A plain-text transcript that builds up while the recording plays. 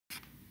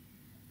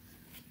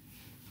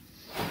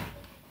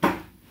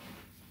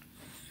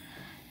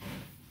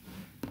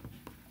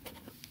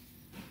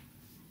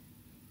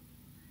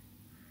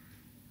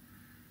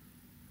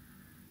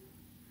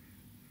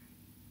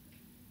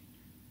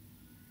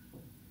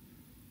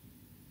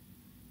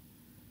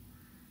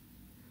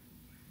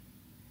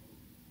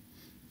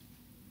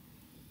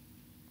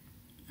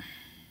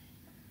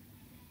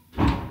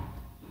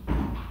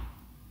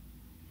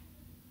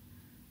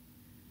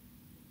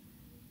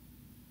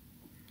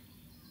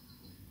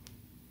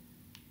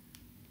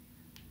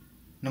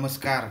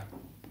नमस्कार.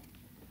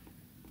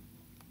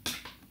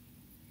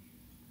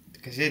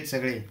 कसे आहेत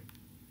सगळे?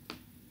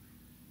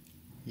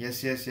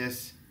 Yes yes yes.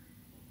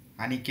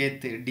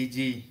 अनिकेत,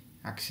 डीजी,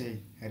 अक्षय,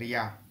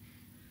 Riya,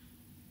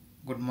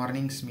 good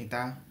morning.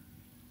 Smita,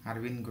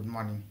 Arvind, good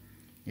morning.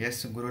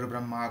 Yes.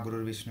 गुरुर्ब्रह्मा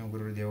गुरुर्विष्णू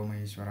गुरुर्देव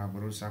महेश्वरा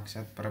गुरु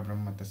साक्षात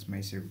परब्रह्म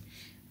तस्मै श्री.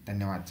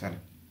 धन्यवाद. चला,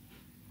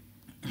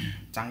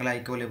 चांगलं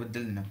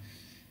ऐकवल्याबद्दल ना.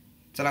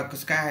 चला,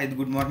 कसं काय आहेत?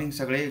 गुड मॉर्निंग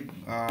सगळे.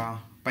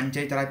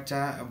 पंचायत राजचा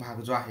भाग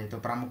जो आहे तो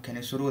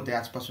प्रामुख्याने सुरू होते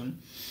आजपासून,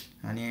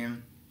 आणि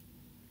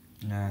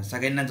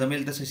सगळ्यांना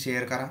जमेल तसं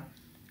शेअर करा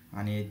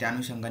आणि त्या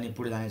अनुषंगाने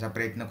पुढे जाण्याचा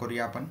प्रयत्न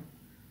करूया आपण.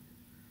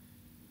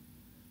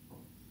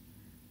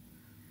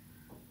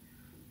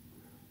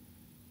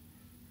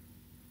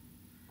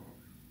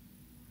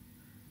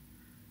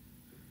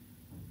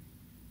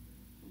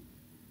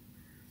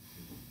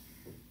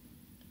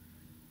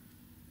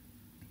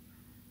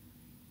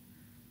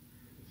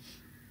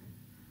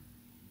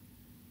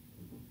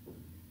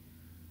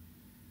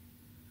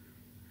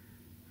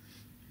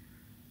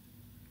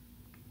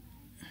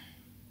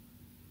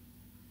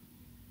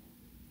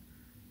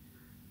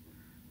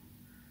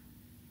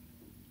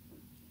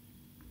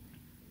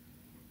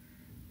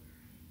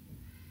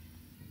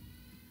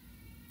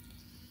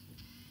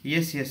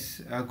 Yes yes.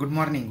 Good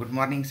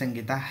morning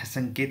Sangeeta,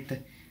 संकेत,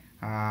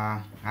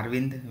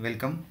 अरविंद,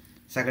 वेलकम.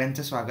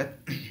 सगळ्यांचं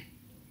स्वागत.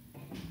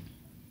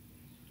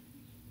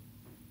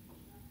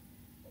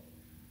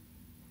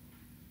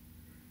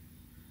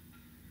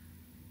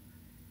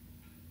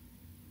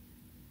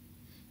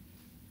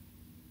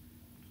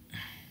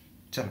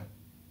 चला,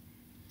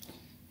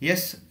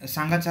 येस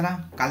सांगा. चला,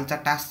 कालचा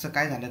टास्कचं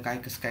काय झालं, काय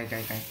कसं काय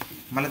काय काय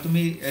मला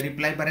तुम्ही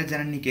रिप्लाय बऱ्याच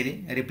जणांनी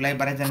केले, रिप्लाय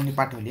बऱ्याच जणांनी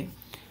पाठवले.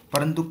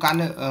 परंतु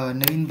काल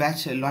नवीन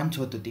बॅच लॉन्च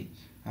होत होती,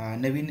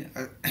 नवीन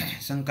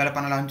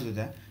संकल्पना लॉन्च होत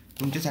होत्या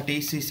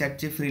तुमच्यासाठी.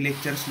 सीसॅटचे फ्री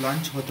लेक्चर्स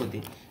लॉन्च होत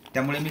होते,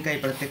 त्यामुळे मी काही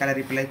प्रत्येकाला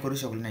रिप्लाय करू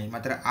शकलो नाही.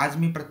 मात्र आज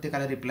मी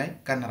प्रत्येकाला रिप्लाय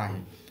करणार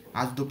आहे.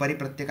 आज दुपारी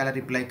प्रत्येकाला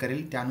रिप्लाय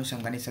करेल. त्या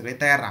अनुषंगाने सगळे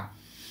तयार राहा.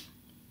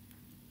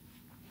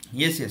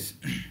 Yes yes.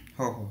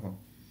 हो हो हो,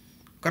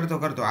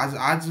 करतो.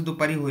 आज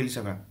दुपारी होईल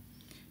सगळं.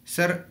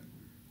 सर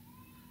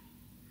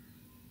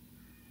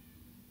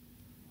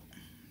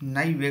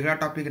नाही, वेगळा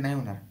टॉपिक नाही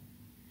होणार.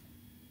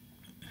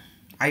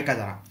 ऐका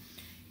जरा,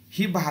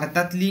 ही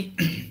भारतातली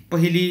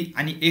पहिली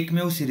आणि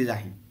एकमेव सिरीज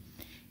आहे,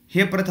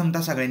 हे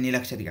प्रथमतः सगळ्यांनी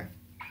लक्षात घ्या.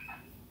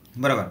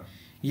 बरोबर.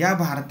 या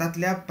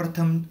भारतातल्या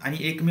प्रथम आणि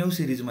एकमेव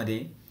सिरीजमध्ये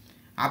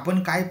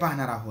आपण काय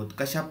पाहणार आहोत,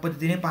 कशा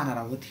पद्धतीने पाहणार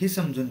आहोत हे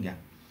समजून घ्या.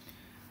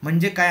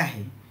 म्हणजे काय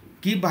आहे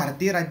की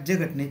भारतीय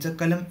राज्यघटनेचं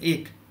कलम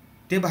 1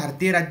 ते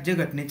भारतीय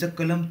राज्यघटनेचं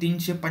कलम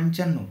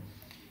 395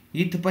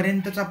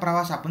 इथपर्यंतचा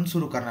प्रवास आपण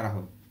सुरू करणार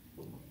आहोत.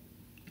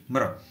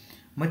 बरोबर.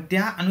 मग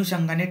त्या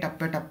अनुषंगाने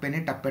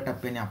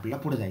टप्प्याटप्प्याने आपल्याला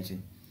पुढे जायचे.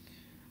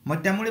 मग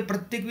त्यामुळे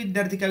प्रत्येक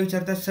विद्यार्थी काय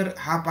विचारतात, सर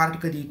हा पार्ट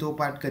कधी, तो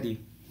पार्ट कधी.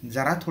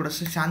 जरा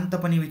थोडंसं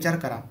शांतपणे विचार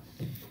करा.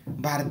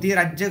 भारतीय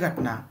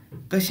राज्यघटना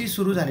कशी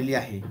सुरू झालेली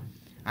आहे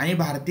आणि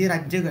भारतीय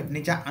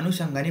राज्यघटनेच्या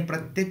अनुषंगाने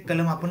प्रत्येक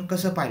कलम आपण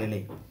कसं पाहिलेलं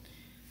आहे.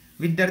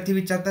 विद्यार्थी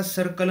विचारतात,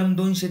 सर कलम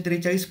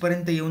 243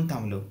 पर्यंत येऊन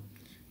थांबलो,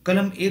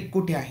 कलम 1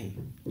 कुठे आहे,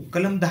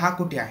 कलम 10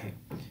 कुठे आहे.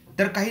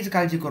 तर काहीच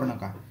काळजी करू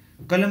नका.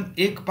 कलम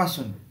 1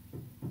 पासून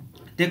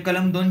ते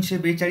कलम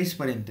 242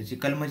 पर्यंतची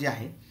कलम जी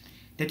आहे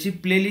त्याची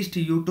प्लेलिस्ट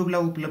यूट्यूबला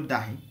उपलब्ध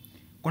आहे.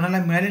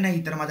 कोणाला मिळाले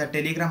नाही तर माझा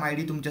टेलिग्राम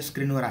ID तुमच्या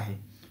स्क्रीनवर आहे.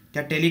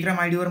 त्या टेलिग्राम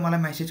IDवर मला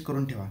मेसेज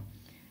करून ठेवा.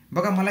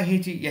 बघा, मला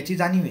याची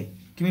जाणीव आहे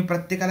की मी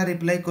प्रत्येकाला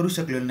रिप्लाय करू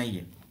शकलेलो नाही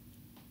आहे.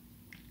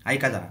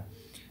 ऐका जरा,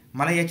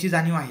 मला याची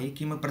जाणीव आहे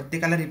की मी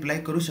प्रत्येकाला रिप्लाय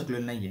करू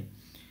शकलेलो नाही आहे.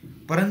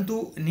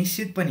 परंतु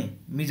निश्चितपणे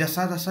मी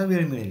जसा जसा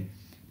वेळ मिळेल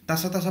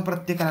तसा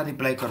प्रत्येकाला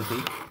रिप्लाय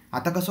करते.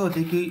 आता कसं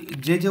होते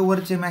की जे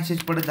वरचे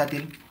मेसेज पडत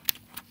जातील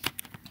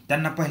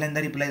त्यांना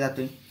पहिल्यांदा रिप्लाय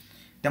जातोय,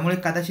 त्यामुळे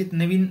कदाचित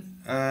नवीन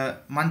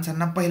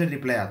माणसांना पहिलं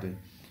रिप्लाय जातोय.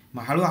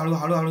 मग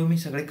हळूहळू मी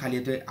सगळे खाली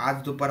येतोय.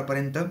 आज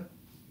दुपारपर्यंत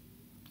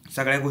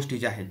सगळ्या गोष्टी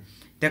ज्या आहेत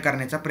त्या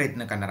करण्याचा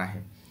प्रयत्न करणार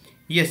आहे.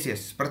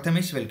 येस.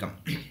 प्रथमेश, वेलकम.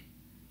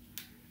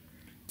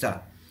 चला,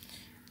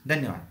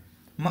 धन्यवाद.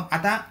 मग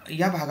आता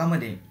या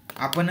भागामध्ये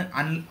आपण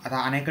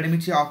आता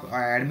अनअकॅडमीची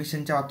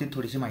ॲडमिशनच्या बाबतीत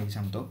थोडीशी माहिती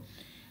सांगतो.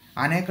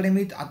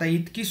 अनअकॅडमीत आता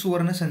इतकी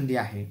सुवर्ण संधी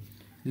आहे,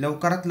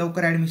 लवकरात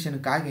लवकर ॲडमिशन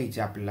का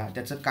घ्यायचे आपल्याला,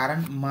 त्याचं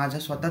कारण माझा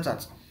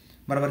स्वतःचाच.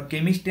 बरोबर.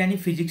 केमिस्ट्री आणि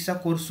फिजिक्सचा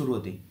कोर्स सुरू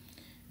होते.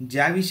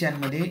 ज्या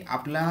विषयांमध्ये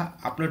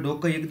आपलं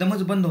डोकं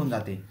एकदमच बंद होऊन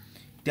जाते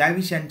त्या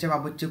विषयांच्या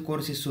बाबतचे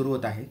कोर्सेस सुरू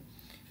होत आहेत.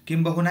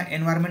 किंबहुना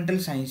एन्व्हायरमेंटल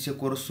सायन्सचे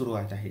कोर्स सुरू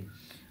होत आहेत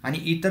आणि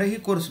इतरही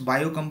कोर्स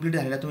बायो कंप्लीट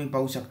झालेला तुम्ही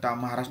पाहू शकता.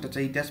 महाराष्ट्राचा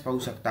इतिहास पाहू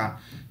शकता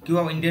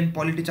किंवा इंडियन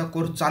पॉलिटीचा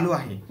कोर्स चालू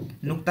आहे,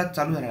 नुकताच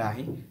चालू झालेला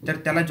आहे, तर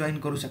त्याला जॉईन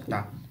करू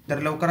शकता.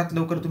 तर लवकरात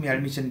लवकर तुम्ही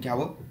ॲडमिशन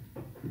घ्यावं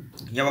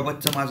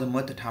याबाबतचं माझं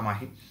मत ठाम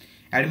आहे.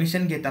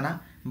 ॲडमिशन घेताना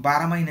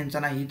 12 महिन्यांचा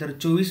नाही तर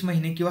 24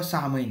 महिने किंवा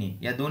 6 महिने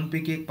या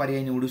दोनपैकी एक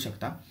पर्याय निवडू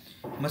शकता.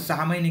 मग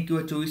 6 महिने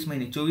किंवा 24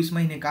 महिने. 24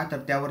 महिने का, तर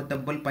त्यावर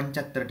तब्बल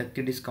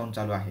 75% डिस्काउंट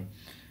चालू आहे.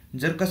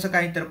 जर कसं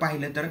काय तर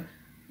पाहिलं तर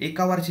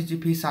एका वर्षाची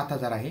फी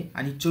 7,000 आहे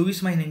आणि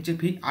 24 महिन्यांची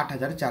फी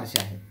 8,400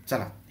 आहे.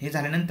 चला, हे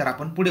झाल्यानंतर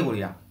आपण पुढे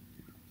बोलूया.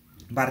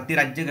 भारतीय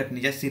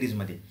राज्यघटनेच्या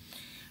सिरीजमध्ये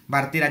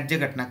भारतीय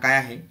राज्यघटना काय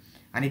आहे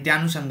आणि त्या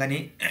अनुषंगाने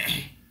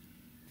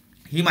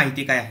ही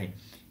माहिती काय आहे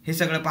हे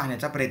सगळं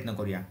पाहण्याचा प्रयत्न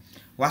करूया।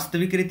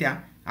 वास्तविकरित्या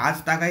आज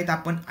तागायत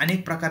आपण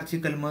अनेक प्रकारची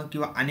कलम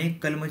किंवा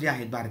अनेक कलम जे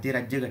आहेत भारतीय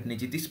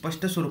राज्यघटनेची ती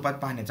स्पष्ट स्वरूपात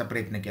पाहण्याचा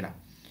प्रयत्न केला।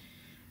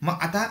 मग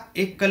आता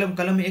एक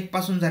कलम 1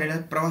 पासून झालेला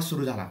प्रवास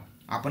सुरू झाला।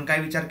 आपण काय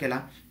विचार केला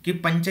की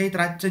पंचायत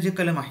राजचं जे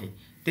कलम आहे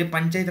ते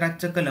पंचायत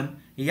राजचं कलम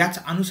याच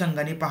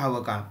अनुषंगाने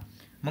पाहावं का,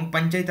 मग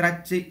पंचायत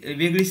राजची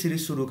वेगळी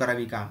सिरीज सुरू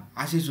करावी का,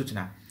 अशी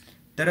सूचना।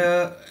 तर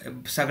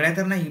सगळ्या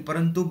तर नाही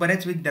परंतु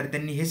बऱ्याच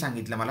विद्यार्थ्यांनी हे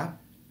सांगितलं मला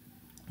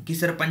की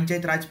सर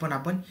पंचायत राज पण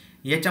आपण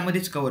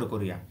याच्यामध्येच कव्हर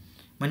करूया,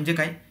 म्हणजे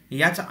काय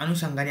याच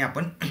अनुषंगाने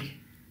आपण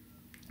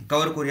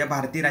कव्हर करूया।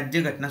 भारतीय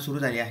राज्यघटना सुरू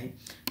झाली आहे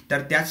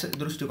तर त्याच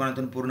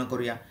दृष्टिकोनातून पूर्ण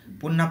करूया।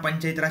 पुन्हा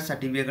पंचायत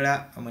राजसाठी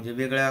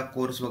वेगळा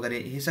कोर्स वगैरे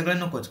हे सगळं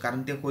नकोच,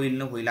 कारण ते होईल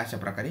न होईल अशा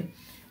प्रकारे।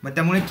 मग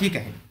त्यामुळे ठीक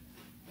आहे,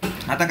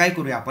 आता काय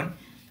करूया आपण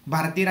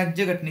भारतीय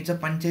राज्यघटनेचं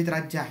पंचायत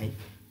राज जे आहे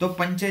तो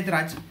पंचायत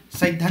राज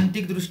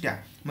सैद्धांतिकदृष्ट्या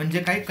म्हणजे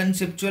काय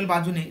कन्सेप्च्युअल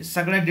बाजूने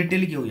सगळं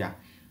डिटेल घेऊया।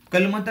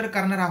 कलम तर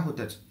करणार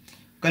आहोतच,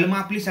 कलम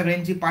आपली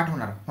सगळ्यांची पाठ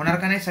होणार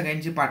का नाही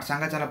सगळ्यांची पाठ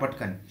सांगा चला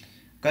पटकन।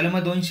 कलम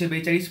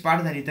 242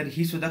 पाठ झाली तर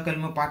ही सुद्धा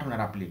कलम पाठ होणार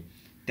आपली,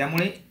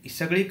 त्यामुळे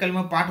सगळी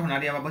कलम पाठ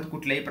होणार याबाबत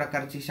कुठल्याही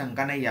प्रकारची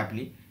शंका नाही आहे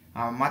आपली।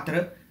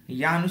 मात्र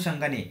या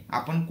अनुषंगाने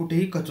आपण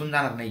कुठेही खचून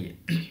जाणार नाहीये,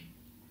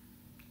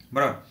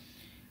 बरोबर।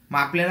 मग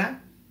आपल्याला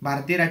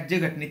भारतीय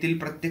राज्यघटनेतील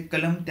प्रत्येक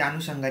कलम त्या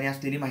अनुषंगाने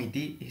असलेली माहिती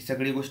ही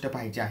सगळी गोष्ट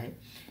पाहायची आहे।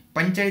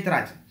 पंचायत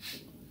राज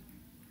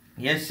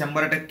यस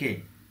 100%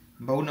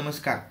 भाऊ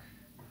नमस्कार,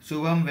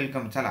 शुभम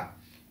वेलकम। चला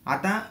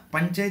आता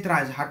पंचायत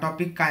राज हा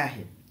टॉपिक काय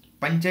आहे,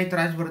 पंचायत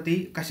राजवरती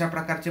कशा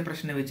प्रकारचे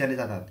प्रश्न विचारले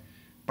जातात,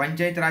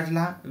 पंचायत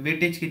राजला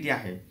वेटेज किती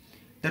आहे,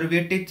 तर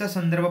वेटेजचा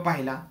संदर्भ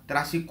पाहिला तर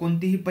अशी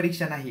कोणतीही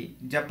परीक्षा नाही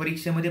ज्या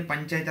परीक्षेमध्ये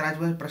पंचायत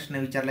राजवर प्रश्न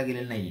विचारला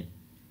गेलेला नाहीये।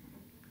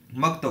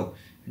 मग तो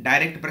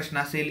डायरेक्ट प्रश्न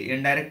असेल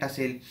इनडायरेक्ट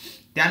असेल,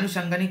 त्या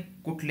अनुषंगाने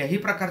कुठल्याही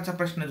प्रकारचा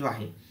प्रश्न जो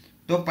आहे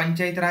तो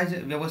पंचायत राज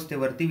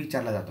व्यवस्थेवरती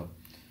विचारला जातो।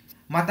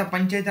 मग आता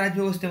पंचायत राज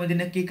व्यवस्थेमध्ये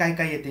नक्की काय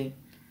काय येते,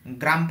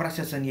 ग्राम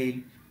प्रशासन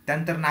येईल,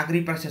 त्यानंतर नागरी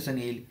प्रशासन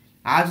येईल।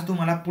 आज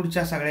तुम्हाला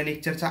पुढच्या सगळ्या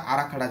लेक्चरचा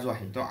आराखडा जो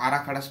आहे तो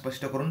आराखडा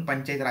स्पष्ट करून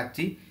पंचायत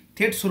राजची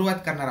थेट सुरुवात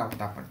करणार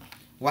आहोत आपण।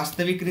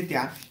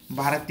 वास्तविकरित्या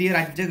भारतीय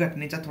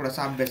राज्यघटनेचा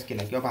थोडासा अभ्यास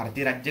केला किंवा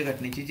भारतीय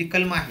राज्यघटनेची जी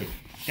कलम आहे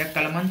त्या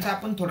कलमांचा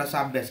आपण थोडासा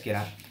अभ्यास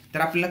केला तर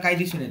आपल्याला काय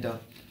दिसून येतं,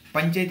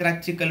 पंचायत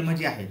राजची कलम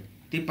जी आहेत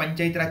ती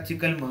पंचायत राजची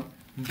कलम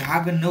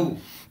भाग 9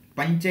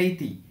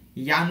 पंचायती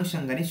या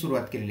अनुषंगाने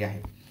सुरुवात केलेली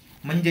आहे।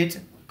 म्हणजेच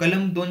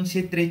कलम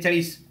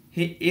 243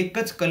 हे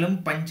एकच कलम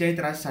पंचायत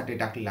राजसाठी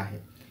टाकलेलं आहे।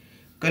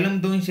 कलम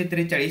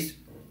 243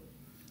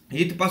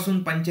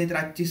 इथपासून पंचायत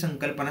राजची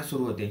संकल्पना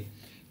सुरू होते,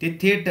 ते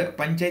थेट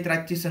पंचायत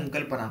राजची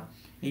संकल्पना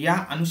या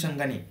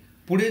अनुषंगाने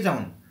पुढे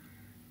जाऊन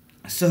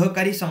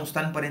सहकारी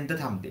संस्थांपर्यंत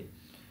थांबते।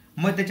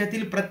 मग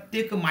त्याच्यातील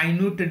प्रत्येक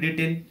मायन्यूट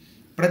डिटेल,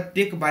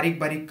 प्रत्येक बारीक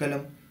बारीक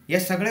कलम या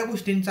सगळ्या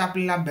गोष्टींचा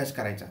आपल्याला अभ्यास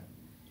करायचा।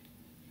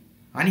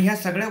 आणि ह्या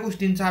सगळ्या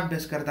गोष्टींचा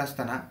अभ्यास करत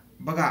असताना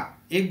बघा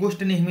एक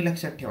गोष्ट नेहमी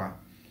लक्षात ठेवा,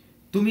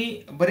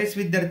 तुम्ही बरेच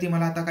विद्यार्थी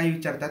मला आता काही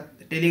विचारतात,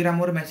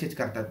 टेलिग्रामवर मेसेज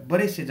करतात,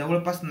 बरेचसे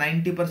जवळपास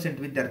 90%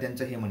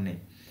 विद्यार्थ्यांचं हे म्हणणं आहे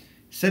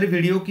सर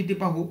व्हिडिओ किती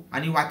पाहू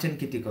आणि वाचन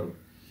किती करू,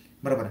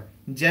 बरोबर।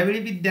 ज्यावेळी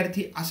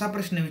विद्यार्थी असा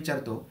प्रश्न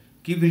विचारतो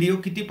की व्हिडिओ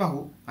किती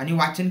पाहू आणि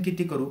वाचन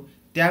किती करू,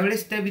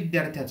 त्यावेळेस त्या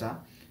विद्यार्थ्याचा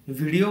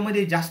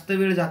व्हिडिओमध्ये जास्त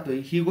वेळ जातोय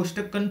ही गोष्ट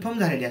कन्फर्म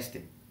झालेली असते,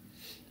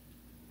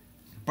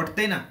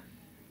 पटतंय ना।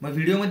 मग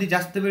व्हिडिओमध्ये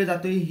जास्त वेळ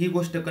जातोय ही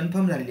गोष्ट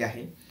कन्फर्म झालेली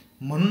आहे,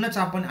 म्हणूनच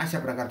आपण अशा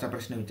प्रकारचा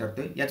प्रश्न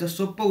विचारतोय। याचं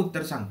सोपं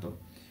उत्तर सांगतो,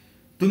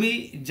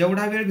 तुम्ही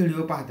जेवढा वेळ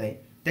व्हिडिओ पाहताय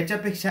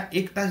त्याच्यापेक्षा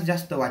 1 तास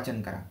जास्त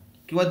वाचन करा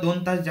किंवा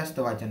 2 तास जास्त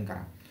वाचन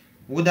करा।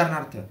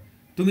 उदाहरणार्थ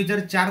तुम्ही जर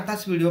 4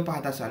 तास व्हिडिओ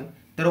पाहत असाल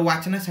तर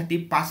वाचनासाठी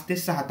 5 ते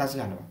 6 तास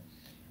घालवा।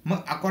 मग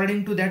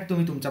अकॉर्डिंग टू दॅट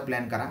तुम्ही तुमचा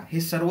प्लॅन करा,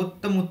 हे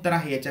सर्वोत्तम उत्तर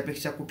आहे,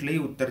 याच्यापेक्षा कुठलंही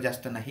उत्तर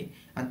जास्त नाही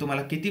आणि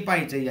तुम्हाला किती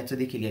पाहायचं याचं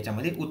देखील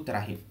याच्यामध्ये उत्तर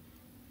आहे।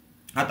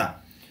 आता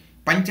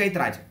पंचायत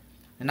राज,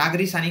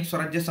 नागरी स्थानिक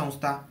स्वराज्य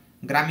संस्था,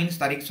 ग्रामीण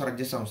स्थानिक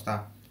स्वराज्य संस्था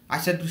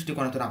अशा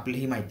दृष्टिकोनातून आपल्याला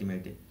ही माहिती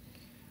मिळते।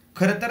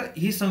 खरं तर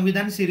ही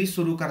संविधान सिरीज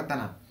सुरू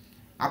करताना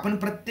आपण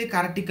प्रत्येक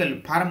आर्टिकल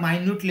फार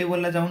मायन्यूट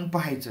लेवलला जाऊन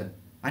पाहायचं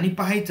आणि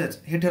पाहायचंच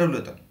हे ठरवलं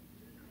होतं।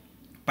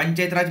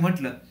 पंचायत राज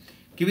म्हटलं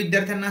की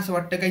विद्यार्थ्यांना असं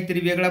वाटतं काहीतरी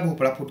वेगळा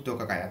भोपळा फुटतो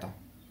का काय, आता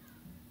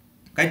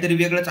काहीतरी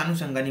वेगळंच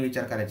अनुषंगाने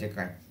विचार करायचे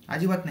काय,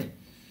 अजिबात नाही।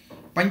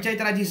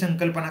 पंचायत राज ही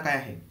संकल्पना काय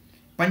आहे,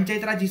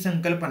 पंचायत राज ही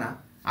संकल्पना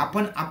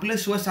आपण आपलं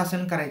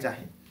स्वशासन करायचं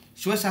आहे।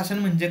 स्वशासन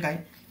म्हणजे काय,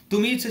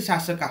 तुम्हीच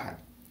शासक आहात।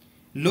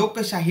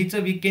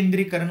 लोकशाहीचं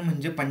विकेंद्रीकरण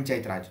म्हणजे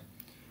पंचायत राज,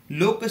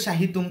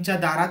 लोकशाही तुमच्या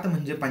दारात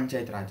म्हणजे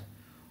पंचायत राज,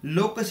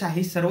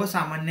 लोकशाही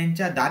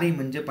सर्वसामान्यांच्या दारी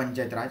म्हणजे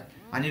पंचायत राज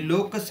आणि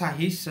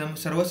लोकशाही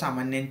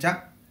सर्वसामान्यांच्या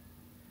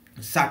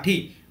साठी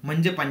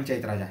म्हणजे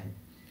पंचायत राज आहे।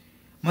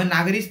 मग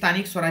नागरी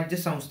स्थानिक स्वराज्य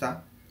संस्था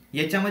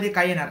याच्यामध्ये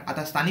काय येणार,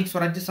 आता स्थानिक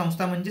स्वराज्य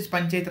संस्था म्हणजेच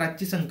पंचायत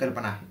राजची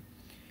संकल्पना आहे।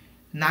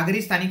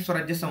 नागरी स्थानिक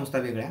स्वराज्य संस्था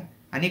वेगळ्या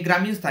आणि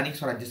ग्रामीण स्थानिक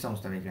स्वराज्य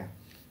संस्था वेगळ्या।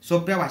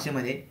 सोप्या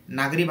भाषेमध्ये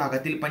नागरी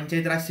भागातील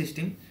पंचायत राज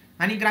सिस्टीम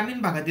आणि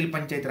ग्रामीण भागातील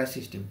पंचायत राज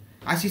सिस्टीम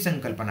अशी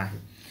संकल्पना आहे.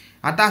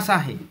 आता असं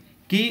आहे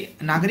की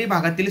नागरी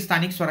भागातील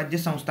स्थानिक स्वराज्य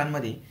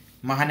संस्थांमध्ये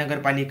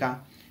महानगरपालिका,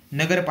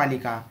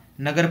 नगरपालिका,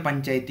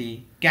 नगरपंचायती,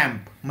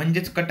 कॅम्प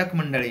म्हणजेच कटक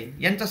मंडळे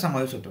यांचा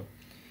समावेश होतो.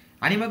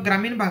 आणि मग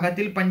ग्रामीण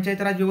भागातील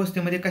पंचायत राज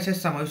व्यवस्थेमध्ये कशाचा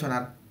समावेश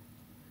होणार?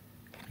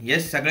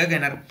 येस, सगळं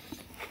घेणार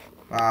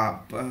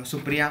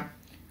सुप्रिया,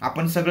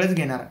 आपण सगळंच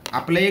घेणार.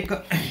 आपलं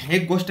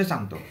एक गोष्ट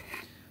सांगतो,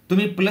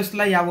 तुम्ही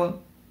प्लसला यावं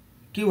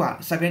किंवा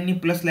सगळ्यांनी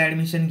प्लसला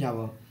ॲडमिशन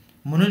घ्यावं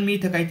म्हणून मी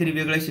इथं काहीतरी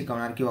वेगळं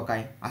शिकवणार किंवा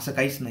काय, असं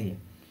काहीच नाही आहे.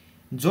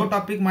 जो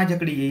टॉपिक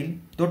माझ्याकडे येईल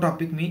तो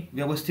टॉपिक मी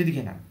व्यवस्थित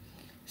घेणार.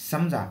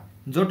 समजा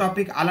जो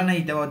टॉपिक आला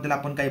नाही त्याबद्दल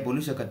आपण काही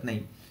बोलू शकत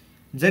नाही.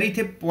 जर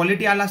इथे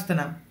पॉलिटी आला असतं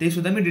ना, ते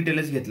सुद्धा मी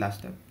डिटेलच घेतलं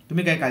असतं.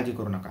 तुम्ही काही काळजी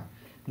करू नका.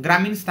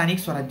 ग्रामीण स्थानिक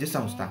स्वराज्य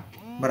संस्था,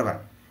 बरोबर.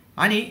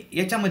 आणि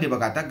याच्यामध्ये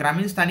बघा, आता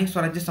ग्रामीण स्थानिक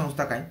स्वराज्य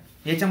संस्था काय,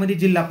 याच्यामध्ये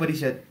जिल्हा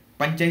परिषद,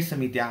 पंचायत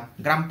समित्या,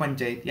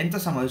 ग्रामपंचायत यांचा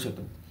समावेश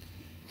होतो.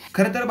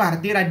 खरं तर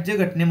भारतीय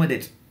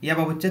राज्यघटनेमध्येच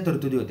याबाबतच्या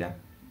तरतुदी होत्या.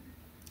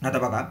 आता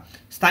बघा,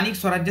 स्थानिक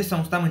स्वराज्य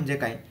संस्था म्हणजे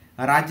काय?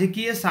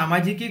 राजकीय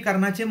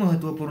सामाजिकीकरणाचे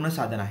महत्त्वपूर्ण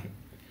साधन आहे.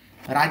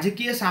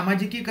 राजकीय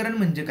सामाजिकीकरण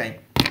म्हणजे काय?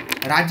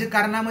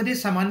 राजकारणामध्ये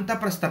समानता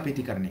प्रस्थापित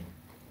करणे,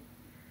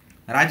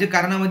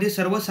 राजकारणामध्ये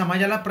सर्व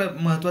समाजाला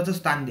महत्त्वाचं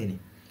स्थान देणे.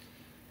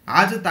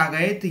 आज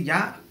तागायत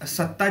या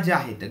सत्ता ज्या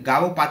आहेत,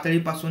 गाव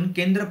पातळीपासून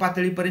केंद्र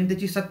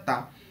पातळीपर्यंतची सत्ता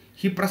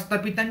ही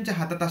प्रस्थापितांच्या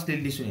हातात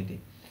असलेली दिसून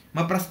येते.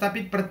 मग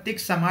प्रस्थापित प्रत्येक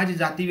समाज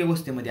जाती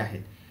व्यवस्थेमध्ये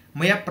आहेत.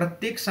 मग या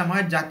प्रत्येक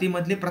समाज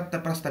जातीमधले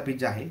प्रस्थापित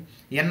जे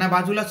आहेत यांना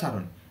बाजूला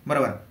सारून,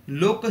 बरोबर,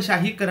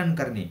 लोकशाहीकरण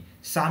करणे,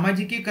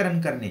 सामाजिकीकरण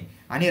करणे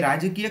आणि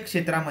राजकीय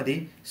क्षेत्रामध्ये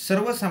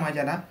सर्व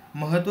समाजाला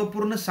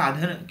महत्त्वपूर्ण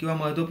साधन किंवा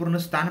महत्त्वपूर्ण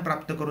स्थान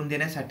प्राप्त करून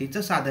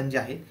देण्यासाठीचं साधन जे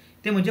आहे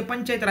ते म्हणजे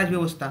पंचायत राज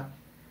व्यवस्था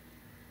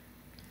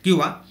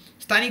किंवा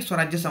स्थानिक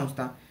स्वराज्य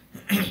संस्था.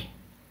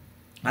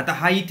 आता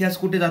हा इतिहास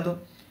कुठे जातो?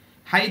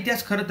 हा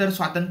इतिहास खरं तर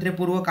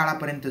स्वातंत्र्यपूर्व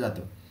काळापर्यंत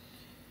जातो.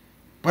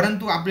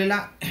 परंतु आपल्याला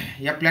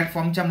या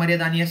प्लॅटफॉर्मच्या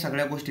मर्यादा आणि या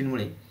सगळ्या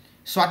गोष्टींमुळे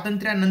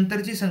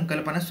स्वातंत्र्यानंतरची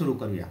संकल्पना सुरू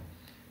करूया.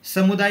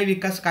 समुदाय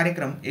विकास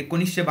कार्यक्रम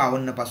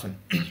 1952 पासून,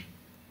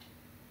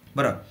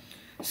 बरं,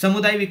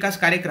 समुदाय विकास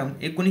कार्यक्रम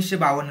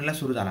 1952ला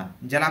सुरू झाला,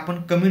 ज्याला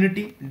आपण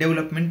कम्युनिटी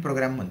डेव्हलपमेंट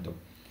प्रोग्राम म्हणतो.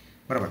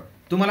 बरोबर,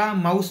 तुम्हाला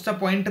माऊसचा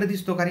पॉइंटर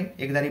दिसतो का रे?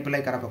 एकदा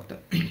रिप्लाय करा फक्त.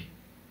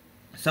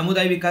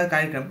 समुदाय विकास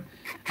कार्यक्रम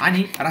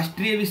आणि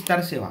राष्ट्रीय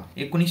विस्तार सेवा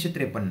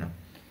 1953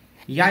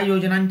 या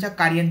योजनांच्या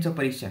कार्यांचं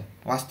परीक्षण.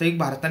 वास्तविक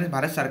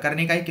भारत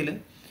सरकारने काय केलं?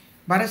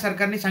 भारत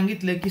सरकारने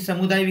सांगितलं की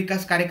समुदाय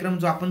विकास कार्यक्रम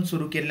जो आपण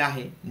सुरू केला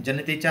आहे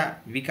जनतेच्या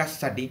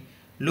विकासासाठी,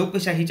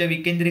 लोकशाहीच्या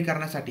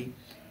विकेंद्रीकरणासाठी,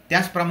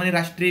 त्याचप्रमाणे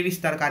राष्ट्रीय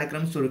विस्तार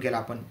कार्यक्रम सुरू केला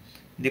आपण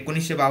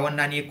 1952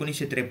 आणि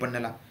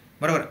 1953ला,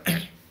 बरोबर.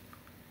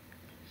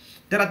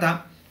 तर आता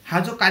हा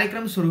जो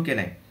कार्यक्रम सुरू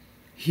केलाय,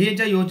 हे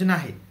ज्या योजना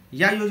आहेत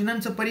या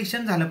योजनांचं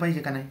परीक्षण झालं पाहिजे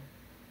का नाही?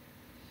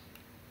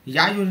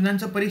 या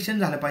योजनांचं परीक्षण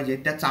झालं पाहिजे,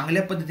 त्या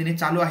चांगल्या पद्धतीने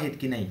चालू आहेत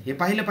की नाही हे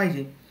पाहिलं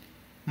पाहिजे.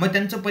 मग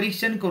त्यांचं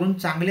परीक्षण करून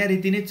चांगल्या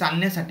रीतीने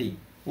चालण्यासाठी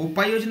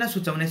उपाययोजना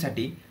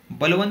सुचवण्यासाठी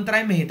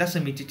बलवंतराय मेहता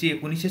समितीची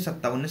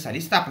 1957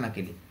 साली स्थापना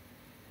केली.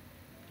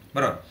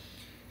 बरोबर,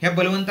 ह्या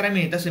बलवंतराय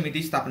मेहता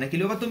समितीची स्थापना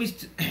केली. बाबा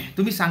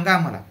तुम्ही सांगा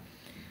आम्हाला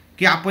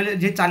की आपलं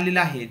जे चाललेलं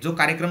आहे, जो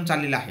कार्यक्रम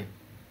चाललेला आहे,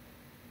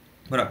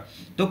 बरोबर,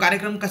 तो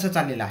कार्यक्रम कसा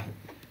चाललेला आहे.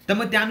 तर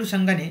मग त्या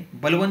अनुषंगाने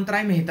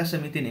बलवंतराय मेहता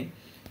समितीने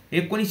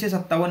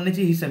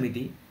 1957ची ही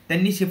समिती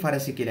त्यांनी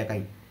शिफारसी केल्या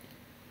काही,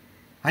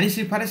 आणि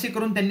शिफारसी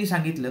करून त्यांनी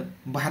सांगितलं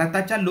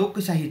भारताच्या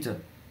लोकशाहीचं,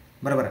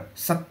 बरोबर,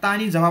 सत्ता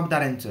आणि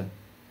जबाबदाऱ्यांचं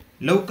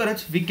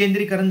लवकरच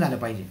विकेंद्रीकरण झालं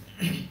पाहिजे.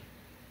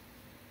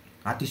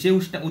 अतिशय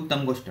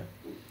उत्तम गोष्ट.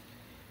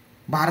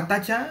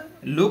 भारताच्या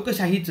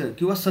लोकशाहीचं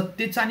किंवा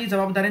सत्तेचं आणि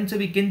जबाबदाऱ्यांचं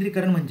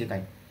विकेंद्रीकरण म्हणजे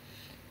काय?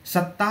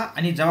 सत्ता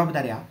आणि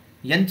जबाबदाऱ्या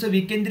यांचं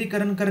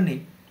विकेंद्रीकरण करणे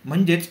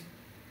म्हणजेच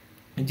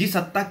जी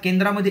सत्ता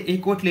केंद्रामध्ये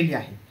एकवटलेली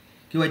आहे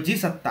किंवा जी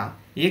सत्ता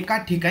एका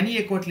ठिकाणी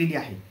एकवटलेली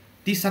आहे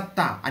ती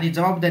सत्ता आणि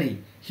जबाबदारी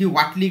ही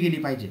वाटली गेली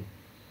पाहिजे.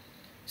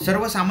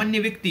 सर्वसामान्य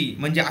व्यक्ती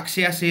म्हणजे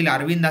अक्षय असेल,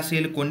 अरविंद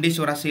असेल,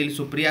 कोंडेश्वर असेल,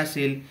 सुप्रिया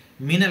असेल,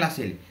 मिनल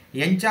असेल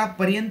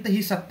यांच्यापर्यंत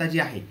ही सत्ता जी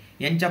आहे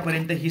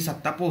यांच्यापर्यंत ही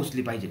सत्ता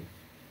पोहोचली पाहिजे.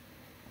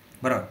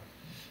 बरोबर,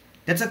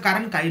 त्याचं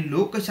कारण काय?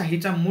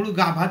 लोकशाहीचा मूळ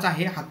गाभाच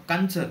आहे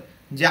हक्कांचं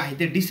जे आहे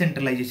ते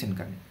डिसेंट्रलायझेशन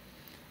करणे,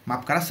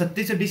 माफ करा,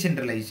 सत्तेचं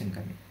डिसेंट्रलायझेशन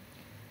करणे.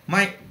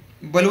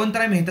 मग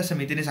बलवंतराय मेहता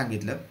समितीने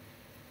सांगितलं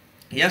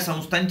या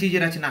संस्थांची जी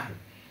रचना आहे,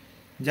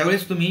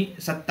 ज्यावेळेस तुम्ही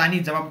सत्ता आणि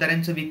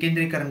जबाबदाऱ्यांचं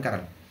विकेंद्रीकरण कराल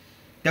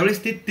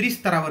त्यावेळेस ते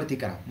त्रिस्तरावरती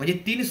करा, म्हणजे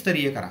 3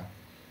 स्तरीय करा.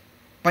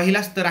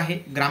 पहिला स्तर आहे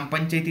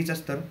ग्रामपंचायतीचा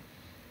स्तर,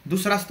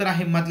 दुसरा स्तर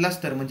आहे मधला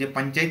स्तर म्हणजे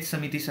पंचायत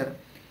समिती स्तर,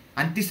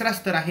 आणि तिसरा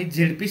स्तर आहे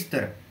झेडपी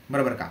स्तर,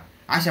 बरोबर का?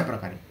 अशा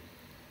प्रकारे.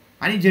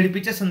 आणि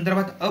झेडपीच्या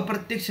संदर्भात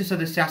अप्रत्यक्ष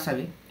सदस्य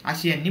असावे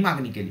अशी यांनी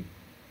मागणी केली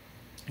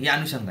या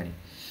अनुषंगाने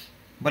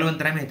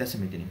बलवंतराय मेहता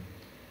समितीने.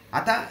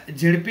 आता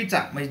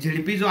झेडपीचा म्हणजे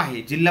झेडपी जो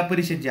आहे, जिल्हा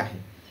परिषद जी आहे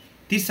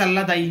ती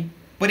सल्लादायी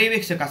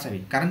पर्यवेक्षक असावी,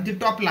 कारण ती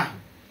टॉपला आहे.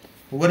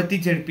 वरती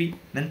झेडपी,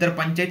 नंतर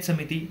पंचायत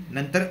समिती,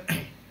 नंतर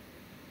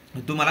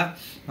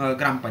तुम्हाला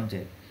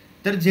ग्रामपंचायत.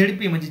 तर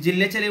झेडपी म्हणजे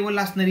जिल्ह्याच्या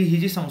लेवलला असणारी ही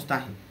जी संस्था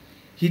आहे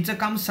हिचं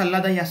काम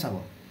सल्लादायी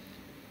असावं.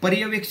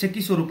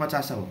 पर्यवेक्षकी स्वरूपाचं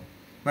असावं,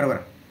 बरोबर.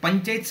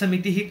 पंचायत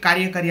समिती ही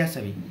कार्यकारी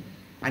असावी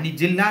आणि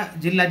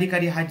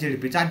जिल्हाधिकारी हा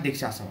झेडपीचा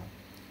अध्यक्ष असावा.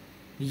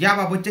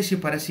 याबाबतच्या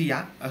शिफारसी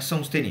या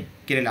संस्थेने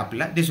केलेल्या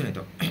आपल्याला दिसून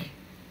येतो.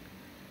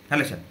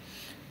 लक्षात.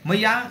 मग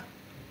या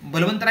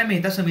बलवंतराय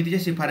मेहता समितीच्या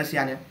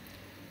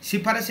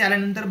शिफारसी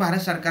आल्यानंतर भारत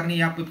सरकारने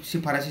या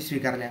शिफारसी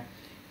स्वीकारल्या.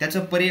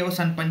 त्याचं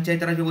पर्यवसान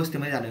पंचायत राज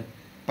व्यवस्थेमध्ये झालं.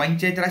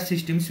 पंचायत राज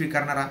सिस्टीम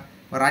स्वीकारणारा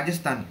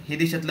राजस्थान हे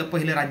देशातलं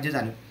पहिलं राज्य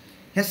झालं.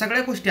 ह्या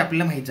सगळ्या गोष्टी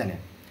आपल्याला माहीत झाल्या.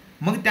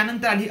 मग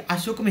त्यानंतर आली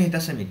अशोक मेहता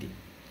समिती.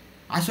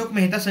 अशोक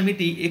मेहता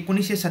समिती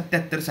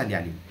 1977 साली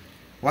आली.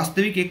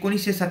 वास्तविक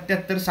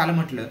 1977 साल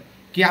म्हटलं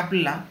की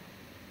आपल्याला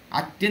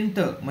अत्यंत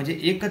म्हणजे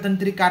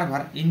एकतंत्री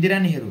कारभार इंदिरा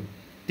नेहरू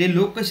ते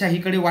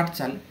लोकशाहीकडे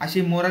वाटचाल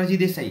अशी मोरारजी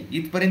देसाई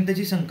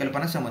इथपर्यंतची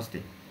संकल्पना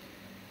समजते.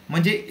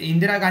 म्हणजे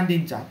इंदिरा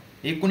गांधींचा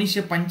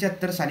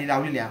 1975 साली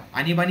लावलेल्या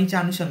आणीबाणीच्या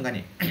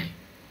अनुषंगाने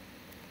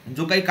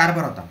जो काही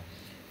कारभार होता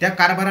त्या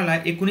कारभाराला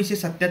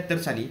 1977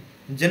 साली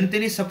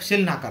जनतेने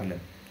सपशेल नाकारलं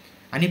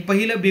आणि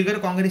पहिलं बिगर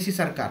काँग्रेसी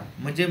सरकार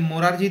म्हणजे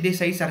मोरारजी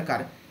देसाई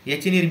सरकार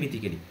याची निर्मिती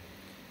केली.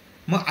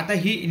 मग आता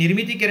ही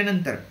निर्मिती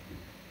केल्यानंतर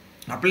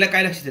आपल्याला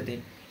काय लक्षात येते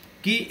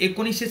की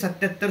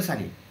 1977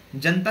 साली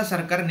जनता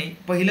सरकारने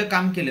पहिलं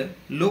काम केलं,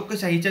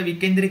 लोकशाहीच्या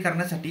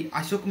विकेंद्रीकरणासाठी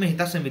अशोक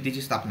मेहता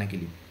समितीची स्थापना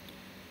केली.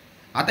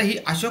 आता ही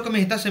अशोक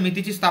मेहता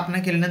समितीची स्थापना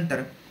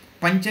केल्यानंतर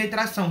पंचायत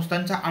राज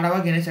संस्थांचा आढावा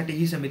घेण्यासाठी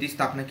ही समिती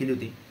स्थापना केली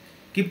होती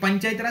की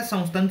पंचायत राज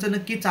संस्थांचं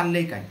नक्की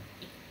चाललंय काय.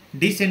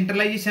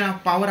 डिसेंट्रलायझेशन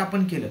ऑफ पॉवर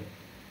आपण केलं,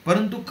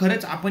 परंतु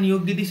खरंच आपण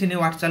योग्य दिशेने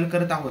वाटचाल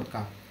करत आहोत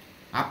का,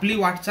 आपली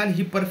वाटचाल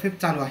ही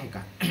परफेक्ट चालू आहे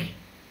का,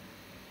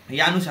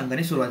 या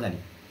अनुषंगाने सुरुवात झाली.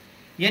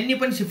 यांनी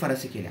पण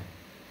शिफारसी केल्या.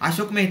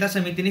 अशोक मेहता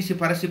समितीने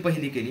शिफारसी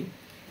पहिली केली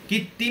की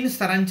 3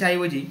 स्तरांच्या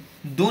ऐवजी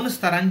 2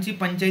 स्तरांची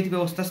पंचायत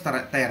व्यवस्था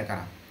तयार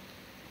करा.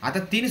 आता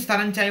 3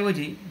 स्तरांच्या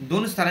ऐवजी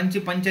 2 स्तरांची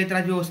पंचायत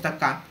राज व्यवस्था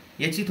का,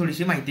 याची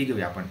थोडीशी माहिती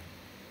घेऊया आपण.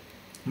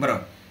 बरोबर.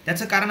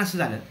 त्याचं कारण असं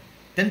झालं,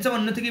 त्यांचं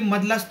म्हणणं होतं की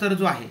मधला स्तर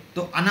जो आहे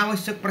तो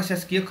अनावश्यक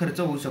प्रशासकीय खर्च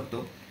होऊ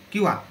शकतो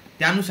किंवा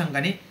त्या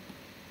अनुषंगाने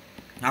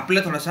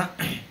आपल्याला थोडासा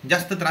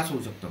जास्त त्रास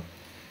होऊ शकतो,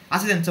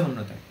 असं त्यांचं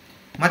म्हणणं होतं.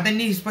 मग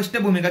त्यांनी स्पष्ट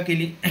भूमिका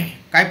केली.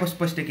 काय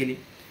स्पष्ट केली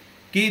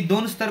की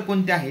 2 स्तर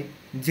कोणते आहेत,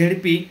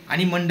 झेडपी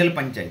आणि मंडल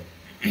पंचायत.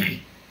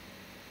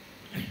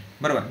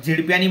 बरोबर.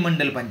 झेडपी आणि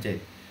मंडल पंचायत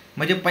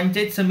म्हणजे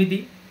पंचायत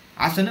समिती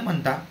असं न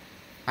म्हणता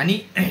आणि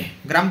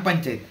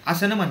ग्रामपंचायत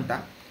असं न म्हणता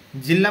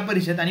जिल्हा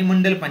परिषद आणि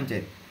मंडल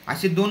पंचायत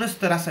असे 2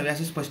 स्तर असावे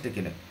असं स्पष्ट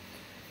केलं.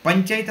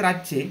 पंचायत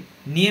राजचे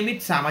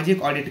नियमित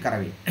सामाजिक ऑडिट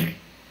करावे.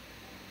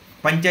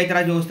 पंचायत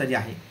राज व्यवस्था जी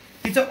आहे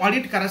तिचं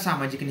ऑडिट करा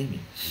सामाजिक नेहमी,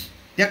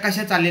 त्या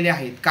कशा चाललेल्या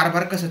आहेत,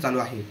 कारभार कसं चालू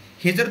आहे,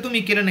 हे जर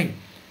तुम्ही केलं नाही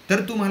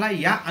तर तुम्हाला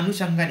या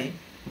अनुषंगाने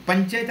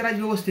पंचायत राज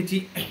व्यवस्थेची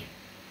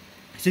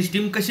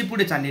सिस्टीम कशी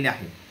पुढे चाललेली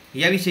आहे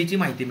याविषयीची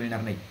माहिती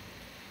मिळणार नाही.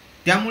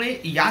 त्यामुळे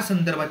या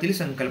संदर्भातील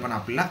संकल्पना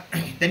आपल्याला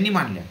त्यांनी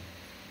मांडल्या.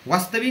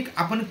 वास्तविक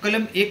आपण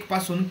कलम 1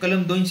 पासून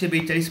कलम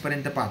 242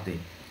 पर्यंत पाहतोय.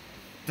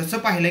 तसं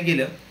पाहायला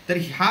गेलं तर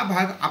हा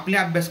भाग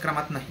आपल्या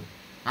अभ्यासक्रमात नाही.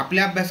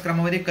 आपल्या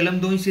अभ्यासक्रमामध्ये कलम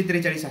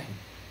 243 आहे,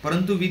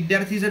 परंतु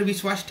विद्यार्थी जर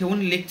विश्वास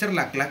ठेवून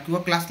लेक्चरला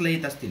किंवा क्लासला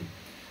येत असतील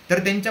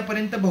तर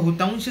त्यांच्यापर्यंत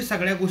बहुतांश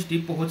सगळ्या गोष्टी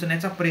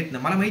पोहोचण्याचा प्रयत्न,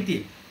 मला माहिती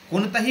आहे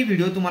कोणताही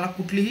व्हिडिओ तुम्हाला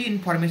कुठलीही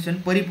इन्फॉर्मेशन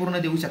परिपूर्ण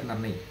देऊ शकणार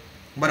नाही,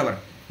 बरोबर.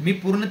 मी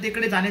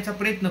पूर्णतेकडे जाण्याचा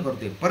प्रयत्न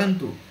करतोय,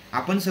 परंतु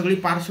आपण सगळी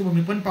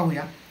पार्श्वभूमी पण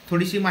पाहूया,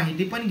 थोडीशी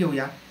माहिती पण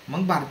घेऊया.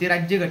 मग भारतीय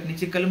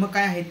राज्यघटनेची कलम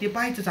काय आहे ते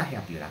पाहायचंच आहे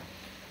आपल्याला.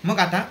 मग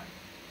आता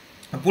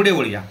पुढे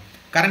वळूया,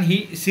 कारण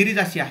ही सिरीज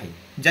अशी आहे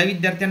ज्या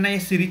विद्यार्थ्यांना या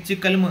सिरीजची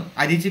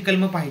आधीची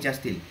कलम पाहायची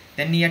असतील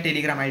त्यांनी या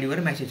टेलिग्राम आयडीवर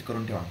मेसेज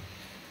करून ठेवा.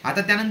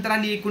 आता त्यानंतर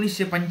आली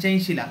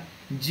 1985ला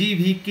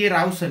GV.K.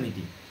 राव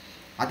समिती.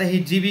 आता ही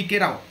GV.K.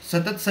 राव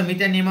सतत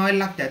समित्या नेमाव्या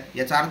लागतात.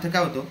 याचा अर्थ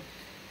काय होतो,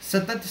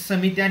 सतत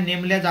समित्या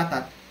नेमल्या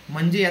जातात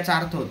म्हणजे याचा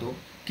अर्थ होतो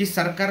की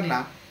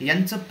सरकारला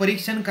यांचं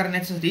परीक्षण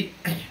करण्यासाठी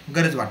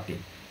गरज वाटते,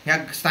 ह्या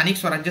स्थानिक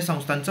स्वराज्य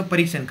संस्थांचं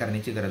परीक्षण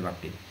करण्याची गरज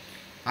वाटते.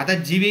 आता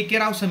GV.K.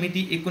 राव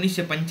समिती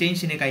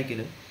 1985ने काय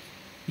केलं,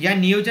 या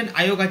नियोजन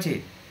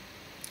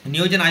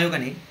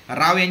आयोगाने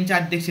राव यांच्या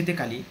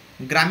अध्यक्षतेखाली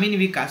ग्रामीण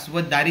विकास व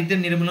दारिद्र्य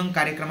निर्मूलन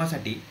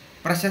कार्यक्रमासाठी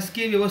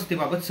प्रशासकीय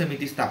व्यवस्थेबाबत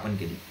समिती स्थापन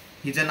केली.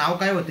 हिचं नाव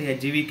काय होतं या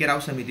GV.K. राव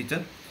समितीचं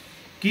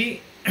की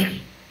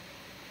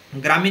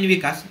ग्रामीण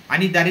विकास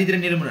आणि दारिद्र्य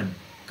निर्मूलन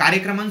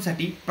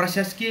कार्यक्रमांसाठी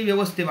प्रशासकीय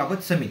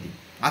व्यवस्थेबाबत समिती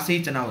असं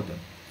हिचं नाव होतं.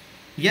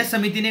 या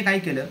समितीने काय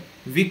केलं,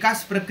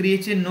 विकास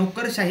प्रक्रियेचे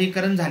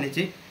नोकरशाहीकरण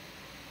झाल्याचे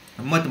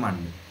मत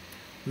मांडलं.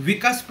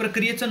 विकास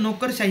प्रक्रियेचं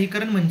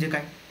नोकरशाहीकरण म्हणजे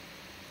काय,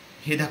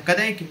 हे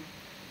धक्कादायक आहे.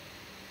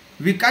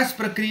 विकास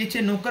प्रक्रियेचे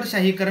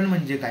नोकरशाहीकरण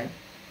म्हणजे काय,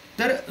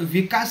 तर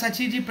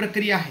विकासाची जी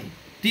प्रक्रिया आहे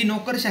ती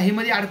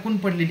नोकरशाहीमध्ये अडकून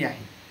पडलेली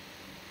आहे.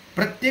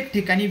 प्रत्येक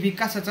ठिकाणी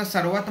विकासाचा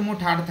सर्वात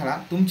मोठा अडथळा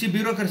तुमची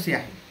ब्युरोक्रसी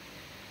आहे.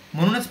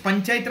 म्हणूनच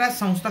पंचायत राज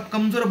संस्था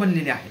कमजोर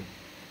बनलेल्या आहेत.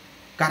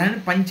 कारण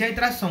पंचायत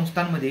राज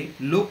संस्थांमध्ये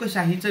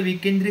लोकशाहीचं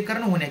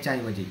विकेंद्रीकरण होण्याच्या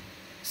ऐवजी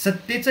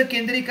सत्तेचं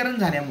केंद्रीकरण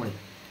झाल्यामुळे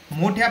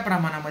मोठ्या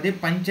प्रमाणामध्ये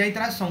पंचायत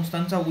राज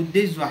संस्थांचा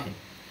उद्देश जो आहे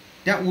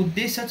त्या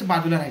उद्देशच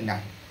बाजूला राहिला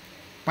आहे.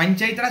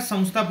 पंचायत राज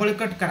संस्था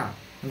बळकट करा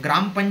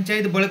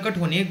ग्रामपंचायत बळकट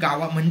होणे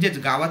म्हणजेच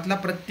गावातला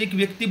प्रत्येक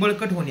व्यक्ती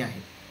बळकट होणे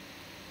आहे.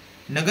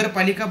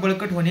 नगरपालिका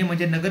बळकट होणे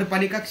म्हणजे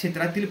नगरपालिका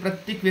क्षेत्रातील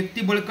प्रत्येक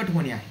व्यक्ती बळकट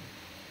होणे आहे.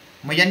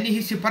 मग यांनी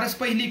ही शिफारस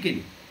पहिली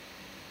केली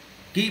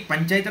की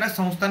पंचायत राज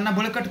संस्थांना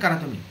बळकट करा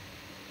तुम्ही.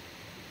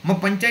 मग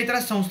पंचायत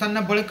राज संस्थांना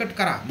बळकट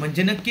करा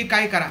म्हणजे नक्की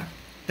काय करा,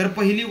 तर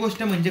पहिली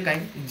गोष्ट म्हणजे काय,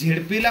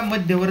 झेडपीला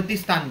मध्यवर्ती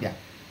स्थान द्या.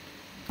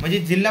 म्हणजे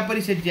जिल्हा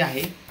परिषद जी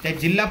आहे त्या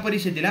जिल्हा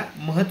परिषदेला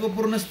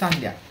महत्त्वपूर्ण स्थान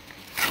द्या.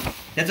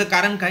 त्याचं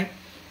कारण काय,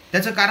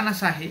 त्याचं कारण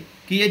असं आहे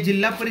की या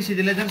जिल्हा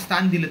परिषदेला जर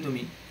स्थान दिलं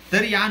तुम्ही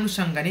तर या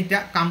अनुषंगाने त्या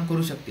काम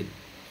करू शकतील.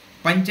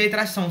 पंचायत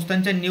राज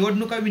संस्थांच्या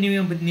निवडणुका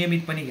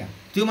नियमितपणे घ्या.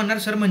 तुम्ही म्हणणार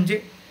सर म्हणजे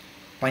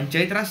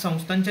पंचायत राज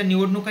संस्थांच्या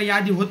निवडणुका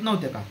याआधी होत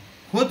नव्हत्या का?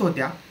 होत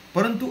होत्या,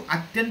 परंतु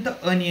अत्यंत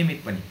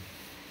अनियमितपणे,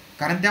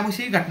 कारण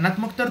त्याविषयी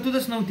घटनात्मक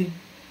तरतूदच नव्हती.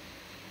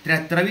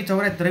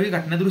 73-74वी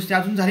घटनादुरुस्ती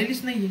अजून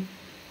झालेलीच नाही आहे,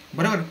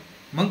 बरोबर.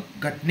 मग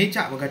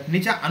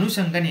घटनेच्या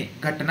अनुषंगाने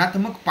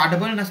घटनात्मक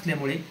पाठबळ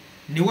नसल्यामुळे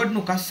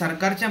निवडणुका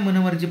सरकारच्या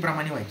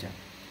मनमर्जीप्रमाणे व्हायच्या.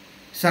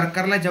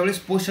 सरकारला ज्यावेळेस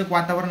पोषक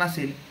वातावरण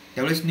असेल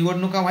त्यावेळेस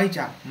निवडणुका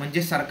व्हायच्या,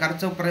 म्हणजे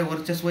सरकारचं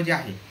वर्चस्व जे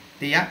आहे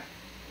ते या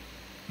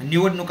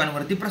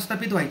निवडणुकांवरती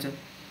प्रस्थापित व्हायचं.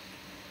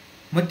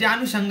 मग त्या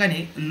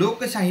अनुषंगाने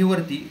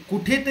लोकशाहीवरती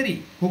कुठेतरी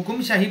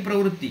हुकुमशाही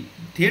प्रवृत्ती,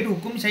 थेट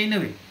हुकुमशाही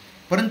नव्हे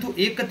परंतु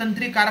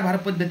एकतंत्री कारभार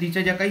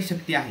पद्धतीच्या ज्या काही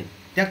शक्ती आहेत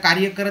त्या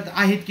कार्य करत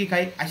आहेत की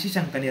काय अशी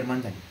शंका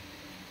निर्माण झाली.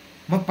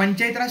 मग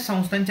पंचायत राज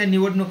संस्थांच्या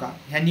निवडणुका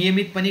ह्या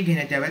नियमितपणे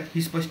घेण्यात याव्यात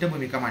ही स्पष्ट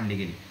भूमिका मांडली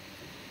गेली.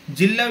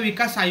 जिल्हा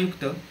विकास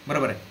आयुक्त,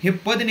 बरोबर आहे, हे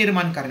पद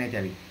निर्माण करण्यात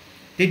यावे.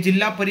 ते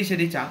जिल्हा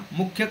परिषदेचा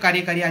मुख्य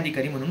कार्यकारी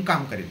अधिकारी म्हणून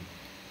काम करेल.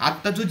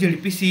 आत्ता जो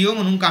झेडपी CEO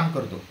म्हणून काम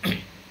करतो,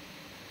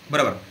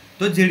 बरोबर,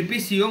 तो झेडपी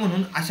CEO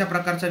म्हणून अशा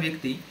प्रकारचा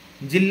व्यक्ती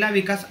जिल्हा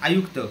विकास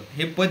आयुक्त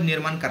हे पद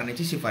निर्माण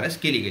करण्याची शिफारस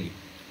केली गेली.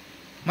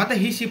 मग आता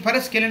ही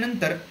शिफारस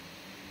केल्यानंतर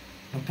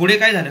पुढे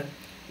काय झालं,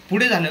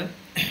 पुढे झालं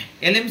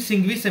LM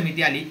सिंघवी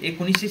समिती आली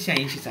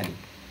 1986 साली.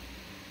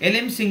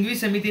 LM सिंघवी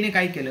समितीने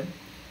काय केलं,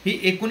 ही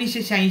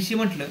 1986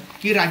 म्हटलं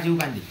की राजीव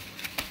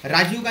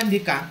गांधी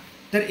का,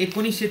 तर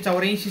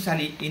 1984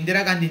 साली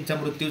इंदिरा गांधींचा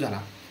मृत्यू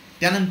झाला.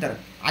 त्यानंतर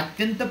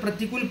अत्यंत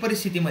प्रतिकूल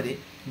परिस्थितीमध्ये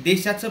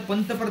देशाचं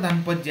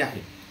पंतप्रधान पद जे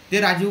आहे ते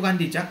राजीव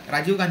गांधी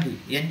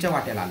यांच्या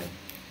वाट्याला आलं.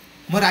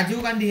 मग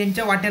राजीव गांधी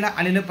यांच्या वाट्याला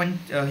आलेलं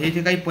हे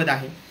जे काही पद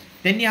आहे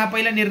त्यांनी हा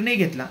पहिला निर्णय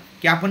घेतला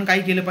की आपण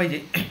काय केलं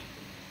पाहिजे,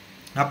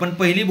 आपण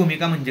पहिली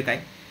भूमिका म्हणजे काय,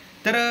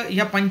 तर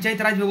या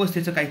पंचायत राज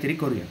व्यवस्थेचं काहीतरी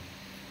करूया.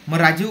 मग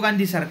राजीव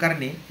गांधी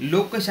सरकारने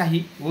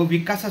लोकशाही व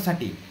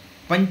विकासासाठी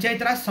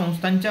पंचायत राज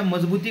संस्थांच्या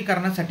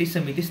मजबूतीकरणासाठी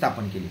समिती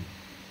स्थापन केली,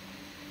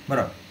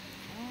 बरोबर.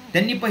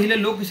 त्यांनी पहिलं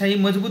लोकशाही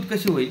मजबूत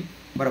कशी होईल,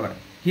 बरोबर,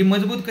 ही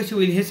मजबूत कशी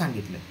होईल हे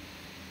सांगितलं.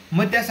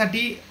 मग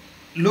त्यासाठी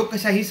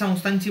लोकशाही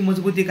संस्थांची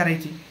मजबूती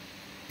करायची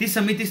ती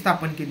समिती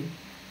स्थापन केली.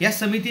 या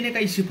समितीने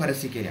काही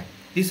शिफारसी केल्या.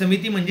 ती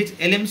समिती म्हणजेच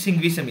LM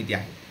सिंघवी समिती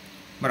आहे,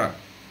 बरोबर.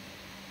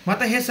 मग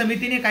आता ह्या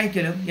समितीने काय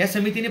केलं, या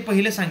समितीने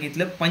पहिलं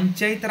सांगितलं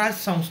पंचायत राज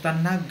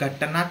संस्थांना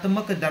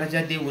घटनात्मक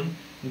दर्जा देऊन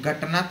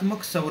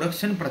घटनात्मक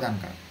संरक्षण प्रदान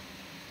करा.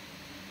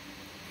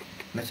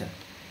 लक्षात,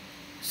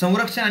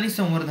 संरक्षण आणि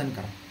संवर्धन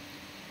करा.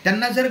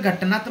 त्यांना जर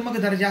घटनात्मक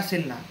दर्जा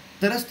असेल ना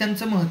तरच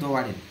त्यांचं महत्त्व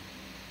वाढेल.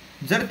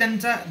 जर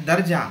त्यांचा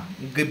दर्जा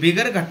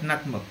बिगर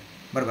घटनात्मक,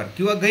 बरोबर,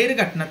 किंवा गैर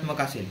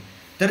घटनात्मक असेल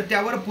तर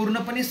त्यावर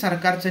पूर्णपणे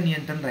सरकारचं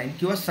नियंत्रण राहील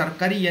किंवा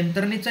सरकारी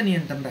यंत्रणेचं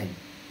नियंत्रण राहील.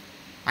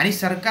 आणि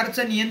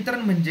सरकारचं नियंत्रण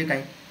म्हणजे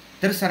काय,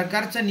 तर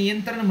सरकारचं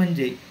नियंत्रण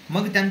म्हणजे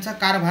मग त्यांचा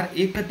कारभार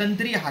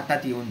एकतंत्री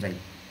हातात येऊन जाईल.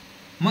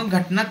 मग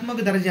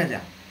घटनात्मक दर्जा द्या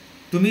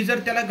तुम्ही, जर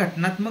त्याला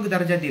घटनात्मक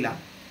दर्जा दिला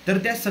तर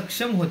त्या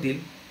सक्षम होतील,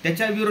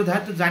 त्याच्या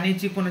विरोधात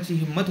जाण्याची कोणाची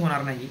हिंमत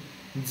होणार नाही.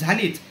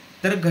 झालीच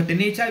तर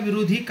घटनेच्या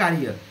विरोधी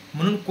कार्य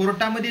म्हणून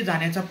कोर्टामध्ये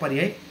जाण्याचा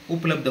पर्याय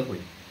उपलब्ध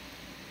होईल.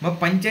 मग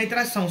पंचायत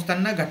राज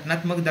संस्थांना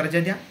घटनात्मक दर्जा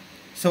द्या,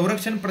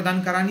 संरक्षण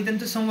प्रदान करा आणि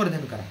त्यांचं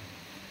संवर्धन करा.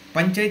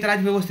 पंचायत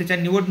राज व्यवस्थेच्या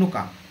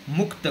निवडणुका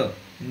मुक्त,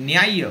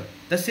 न्याय्य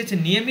तसेच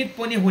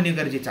नियमितपणे होणे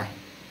गरजेचं आहे,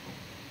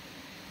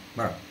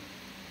 बरोबर.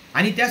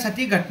 आणि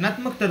त्यासाठी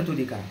घटनात्मक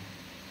तरतुदी करा.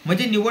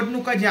 म्हणजे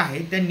निवडणुका ज्या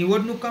आहेत त्या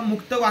निवडणुका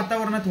मुक्त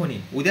वातावरणात होणे.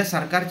 उद्या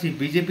सरकारची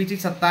BJPची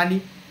सत्ता आली,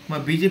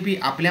 मग BJP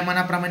आपल्या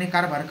मनाप्रमाणे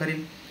कारभार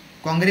करेल.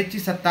 काँग्रेसची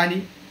सत्ता आली,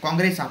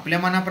 काँग्रेस आपल्या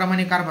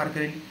मनाप्रमाणे कारभार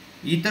करेल.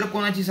 इतर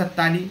कोणाची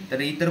सत्ता आली तर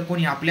इतर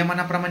कोणी आपल्या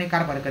मनाप्रमाणे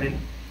कारभार करेल.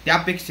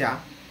 त्यापेक्षा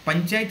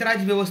पंचायत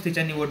राज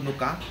व्यवस्थेच्या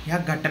निवडणुका ह्या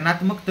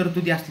घटनात्मक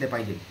तरतुदी असल्या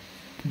पाहिजेत,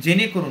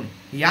 जेणेकरून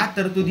या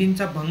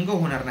तरतुदींचा भंग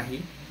होणार नाही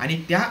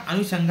आणि त्या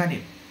अनुषंगाने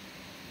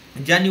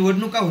ज्या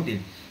निवडणुका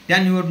होतील त्या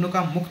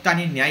निवडणुका मुक्त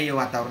आणि न्याय्य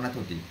वातावरणात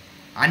होतील.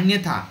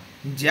 अन्यथा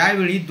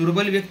ज्यावेळी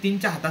दुर्बल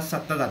व्यक्तींच्या हातात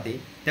सत्ता जाते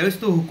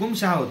त्यावेळेस तो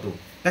हुकुमशहा होतो.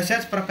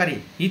 तशाच प्रकारे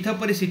इथं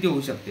परिस्थिती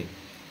होऊ शकते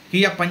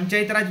की या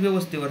पंचायत राज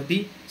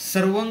व्यवस्थेवरती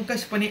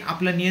सर्वंकषपणे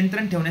आपलं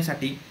नियंत्रण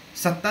ठेवण्यासाठी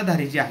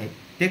सत्ताधारी जे आहेत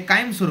ते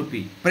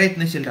कायमस्वरूपी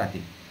प्रयत्नशील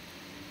राहतील.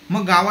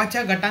 मग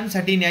गावाच्या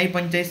गटांसाठी न्याय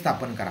पंचायत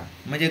स्थापन करा.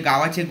 म्हणजे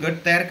गावाचे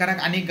गट तयार करा,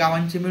 अनेक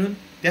गावांचे मिळून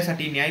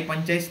त्यासाठी न्याय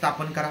पंचायत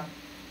स्थापन करा.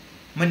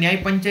 मग न्याय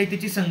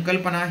पंचायतीची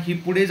संकल्पना ही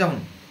पुढे जाऊन,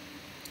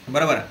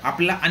 बरोबर,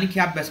 आपला आणखी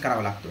अभ्यास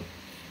करावा लागतो.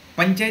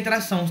 पंचायत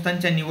राज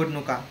संस्थांच्या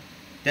निवडणुका,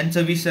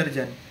 त्यांचं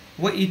विसर्जन,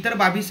 व इतर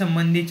बाबी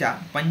संबंधीच्या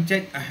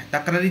पंचायत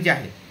तक्रारी ज्या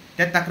आहेत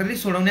त्या तक्रारी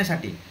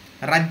सोडवण्यासाठी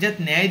राज्यात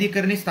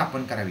न्यायाधिकरणी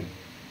स्थापन करावी.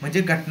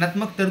 म्हणजे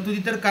घटनात्मक तरतुदी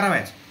तर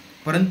कराव्याच,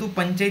 परंतु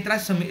पंचायत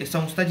राज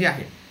संस्था जी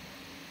आहे,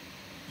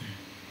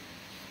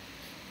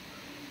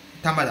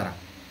 थांबा जरा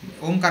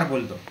ओंकार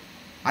बोलतो.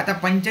 आता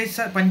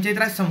पंचायत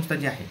राज संस्था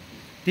जी आहे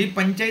ती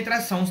पंचायत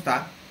राज संस्था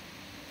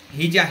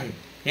ही जी आहे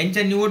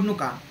यांच्या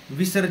निवडणुका,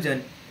 विसर्जन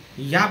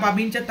या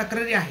बाबींच्या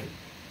तक्रारी आहेत.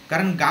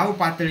 कारण गाव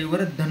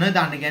पातळीवर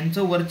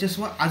धनदांडग्यांचं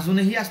वर्चस्व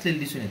अजूनही असलेलं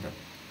दिसून येतं.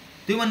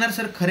 तुम्ही म्हणणार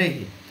सर खरं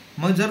हे.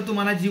 मग जर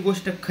तुम्हाला जी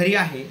गोष्ट खरी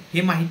आहे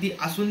हे माहिती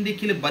असून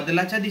देखील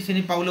बदलाच्या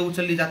दिशेने पावलं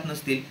उचलली जात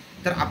नसतील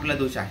तर आपला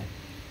दोष आहे.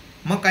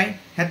 मग काय,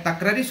 ह्या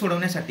तक्रारी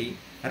सोडवण्यासाठी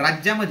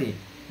राज्यामध्ये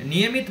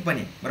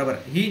नियमितपणे बरोबर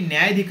ही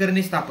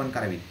न्यायाधिकरणे स्थापन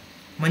करावी.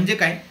 म्हणजे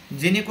काय,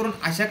 जेणेकरून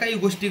अशा काही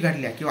गोष्टी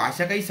घडल्या किंवा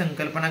अशा काही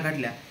संकल्पना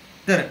घडल्या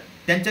तर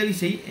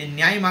त्यांच्याविषयी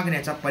न्याय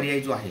मागण्याचा पर्याय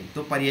जो आहे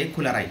तो पर्याय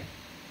खुला राहील.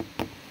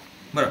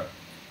 बरोबर.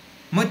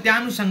 मग त्या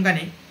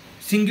अनुषंगाने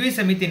सिंघवी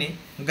समितीने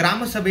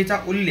ग्रामसभेचा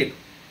उल्लेख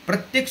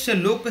प्रत्यक्ष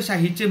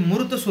लोकशाहीचे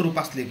मूर्त स्वरूप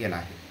असले गेला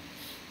आहे.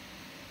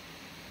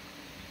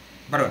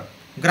 बरोबर.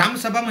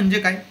 ग्रामसभा म्हणजे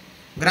काय,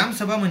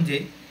 ग्रामसभा म्हणजे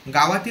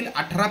गावातील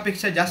 18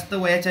 पेक्षा जास्त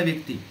वयाच्या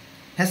व्यक्ती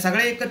ह्या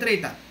सगळ्या एकत्र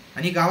येतात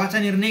आणि गावाचा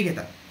निर्णय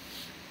घेतात.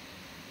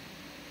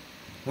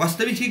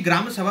 वास्तविक ही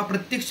ग्रामसभा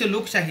प्रत्यक्ष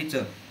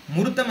लोकशाहीचं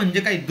मूर्त म्हणजे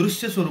काय,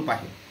 दृश्य स्वरूप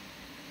आहे.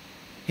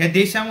 ह्या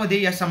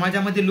देशामध्ये या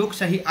समाजामध्ये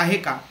लोकशाही आहे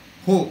का,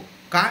 हो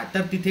का,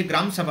 तर तिथे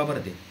ग्रामसभा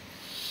भरते.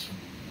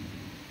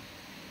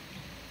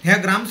 ह्या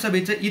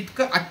ग्रामसभेचं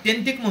इतकं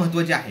आत्यंतिक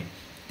महत्त्व जे आहे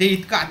ते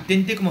इतकं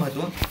आत्यंतिक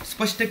महत्त्व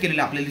स्पष्ट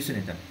केलेलं आपल्याला दिसून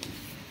येतं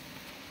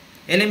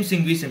LM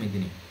सिंघवी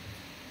समितीने.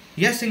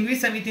 या सिंघवी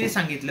समितीने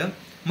सांगितलं.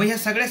 मग ह्या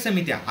सगळ्या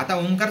समित्या, आता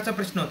ओंकारचा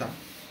प्रश्न होता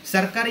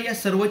सरकार या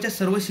सर्वच्या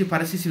सर्व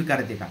शिफारसी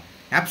स्वीकारते का?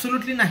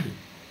 ॲब्सोल्युटली नाही.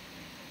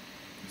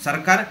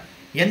 सरकार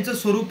यांचं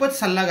स्वरूपच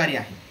सल्लागारी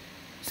आहे.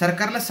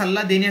 सरकारला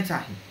सल्ला देण्याचा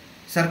आहे.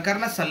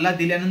 सरकारला सल्ला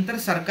दिल्यानंतर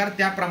सरकार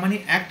त्याप्रमाणे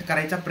ॲक्ट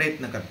करायचा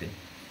प्रयत्न करते.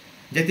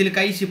 ज्यातील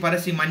काही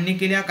शिफारसी मान्य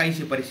केल्या, काही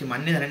शिफारसी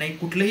मान्य झाल्या नाही.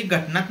 कुठलंही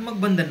घटनात्मक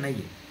बंधन नाही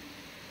आहे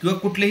किंवा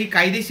कुठलंही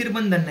कायदेशीर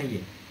बंधन नाही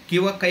आहे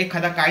किंवा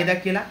एखादा कायदा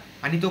केला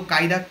आणि तो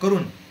कायदा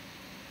करून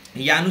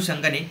या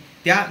अनुषंगाने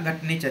त्या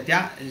घटनेच्या त्या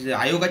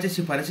आयोगाच्या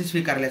शिफारसी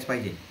स्वीकारल्याच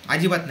पाहिजे,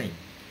 अजिबात नाही.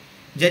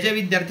 ज्या ज्या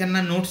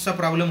विद्यार्थ्यांना नोट्सचा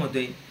प्रॉब्लेम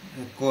होतोय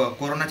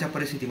कोरोनाच्या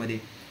परिस्थितीमध्ये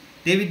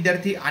ते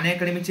विद्यार्थी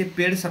अनअकॅडमीचे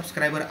पेड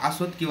सबस्क्रायबर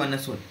असोत किंवा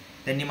नसोत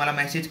त्यांनी मला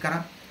मेसेज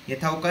करा.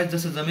 यथावकाश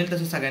जसं जमेल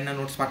तसं सगळ्यांना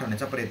नोट्स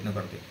पाठवण्याचा प्रयत्न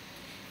करतोय.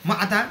 मग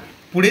आता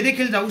पुढे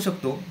देखील जाऊ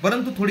शकतो,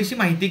 परंतु थोडीशी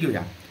माहिती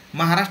घेऊया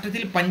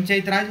महाराष्ट्रातील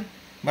पंचायत राज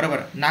बरोबर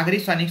नागरी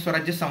स्थानिक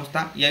स्वराज्य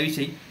संस्था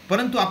याविषयी.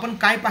 परंतु आपण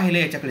काय पाहिलं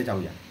याच्याकडे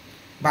जाऊया.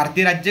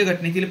 भारतीय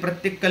राज्यघटनेतील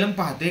प्रत्येक कलम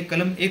पाहतोय.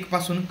 कलम 1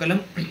 पासून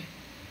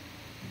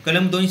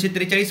कलम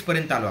 243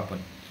 पर्यंत आलो आपण.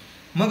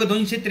 मग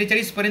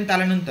 243 पर्यंत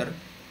आल्यानंतर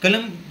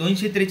कलम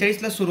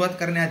 243ला सुरुवात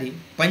करण्याआधी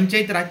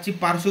पंचायत राजची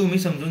पार्श्वभूमी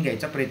समजून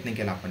घ्यायचा प्रयत्न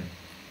केला आपण.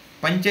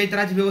 पंचायत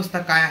राज व्यवस्था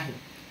काय आहे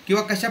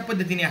किंवा कशा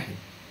पद्धतीने आहे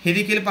हे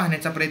देखील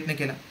पाहण्याचा प्रयत्न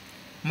केला.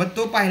 मग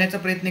तो पाहण्याचा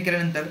प्रयत्न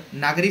केल्यानंतर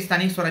नागरी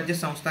स्थानिक स्वराज्य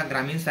संस्था,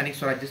 ग्रामीण स्थानिक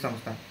स्वराज्य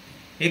संस्था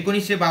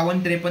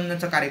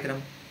 1952-53चा कार्यक्रम,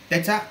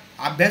 त्याचा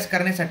अभ्यास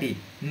करण्यासाठी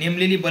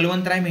नेमलेली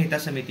बलवंतराय मेहता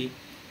समिती,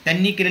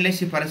 त्यांनी केलेल्या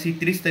शिफारसी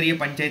त्रिस्तरीय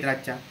पंचायत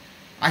राजच्या,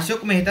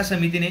 अशोक मेहता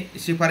समितीने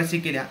शिफारसी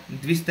केल्या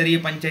द्विस्तरीय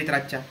पंचायत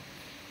राजच्या,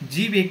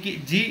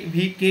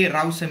 जी.व्ही.के.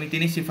 राव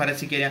समितीने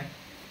शिफारसी केल्या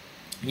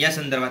या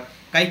संदर्भात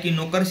काय की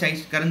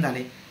नोकरशाहीकरण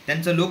झाले,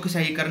 त्यांचं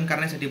लोकशाहीकरण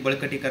करण्यासाठी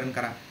बळकटीकरण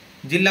करा,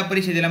 जिल्हा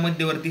परिषदेला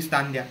मध्यवर्ती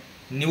स्थान द्या,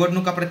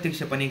 निवडणुका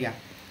प्रत्यक्षपणे घ्या.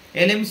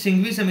 LM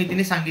सिंघवी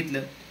समितीने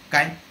सांगितलं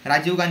काय,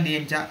 राजीव गांधी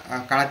यांच्या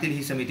काळातील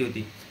ही समिती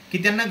होती की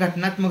त्यांना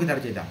घटनात्मक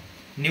दर्जा,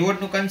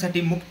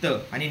 निवडणुकांसाठी मुक्त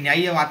आणि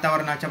न्याय्य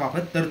वातावरणाच्या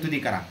बाबत तरतुदी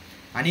करा.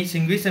 आणि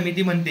सिंघवी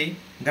समिती म्हणते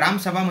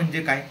ग्रामसभा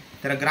म्हणजे काय,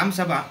 तर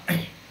ग्रामसभा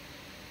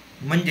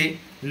म्हणजे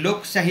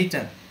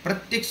लोकशाहीचं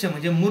प्रत्यक्ष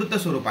म्हणजे मूर्त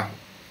स्वरूप आहे.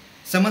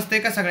 समजतंय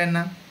का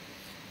सगळ्यांना?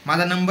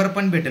 माझा नंबर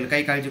पण भेटेल,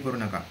 काही काळजी करू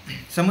नका.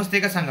 समजतंय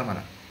का सांगा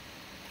मला.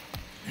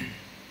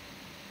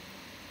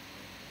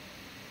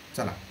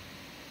 चला,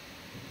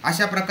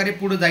 अशा प्रकारे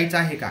पुढे जायचं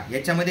आहे का,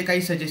 याच्यामध्ये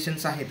काही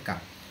सजेशन्स आहेत का,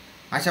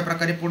 अशा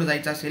प्रकारे पुढे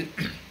जायचं असेल.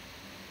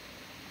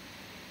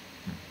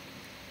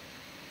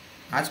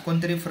 आज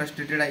कोणतरी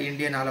फ्रस्ट्रेटेड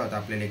इंडियन आला होता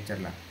आपल्या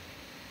लेक्चरला,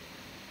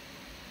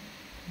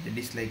 ते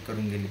डिसलाईक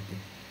करून गेले.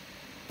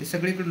 ते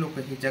सगळीकडे लोक,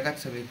 हे जगात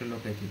सगळीकडे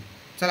लोक आहेत.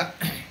 चला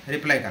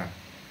रिप्लाय करा.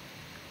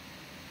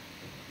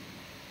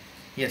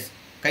 येस,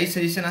 काही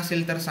सजेशन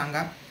असेल तर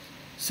सांगा.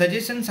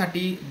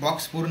 सजेशनसाठी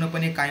बॉक्स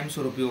पूर्णपणे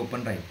कायमस्वरूपी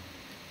ओपन राहील.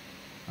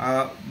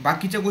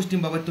 बाकीच्या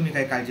गोष्टींबाबत तुम्ही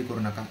काही काळजी करू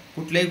नका.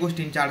 कुठल्याही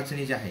गोष्टींच्या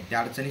अडचणी ज्या आहेत त्या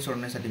अडचणी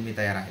सोडण्यासाठी मी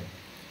तयार आहे.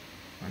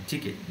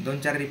 ठीक आहे,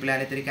 2-4 रिप्लाय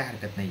आले तरी काय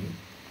हरकत नाही आहे.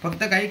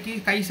 फक्त काय की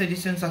काही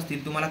सजेशन्स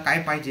असतील, तुम्हाला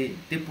काय पाहिजे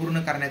ते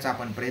पूर्ण करण्याचा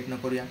आपण प्रयत्न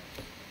करूया.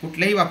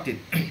 कुठल्याही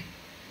बाबतीत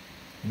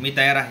मी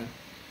तयार आहे.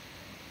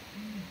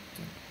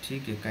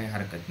 ठीक आहे, काही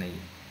हरकत नाही.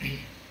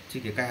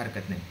 ठीक आहे, काय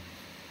हरकत नाही.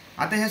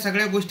 आता ह्या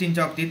सगळ्या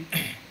गोष्टींच्या बाबतीत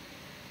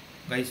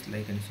गाईस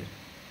लाईक आणि शेअर.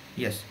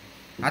 येस,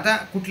 आता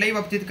कुठल्याही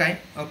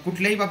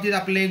बाबतीत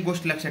आपल्याला एक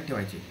गोष्ट लक्षात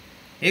ठेवायची.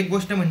 एक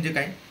गोष्ट म्हणजे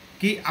काय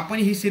की आपण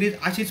ही सिरीज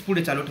अशीच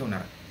पुढे चालू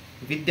ठेवणार.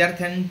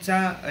 विद्यार्थ्यांचा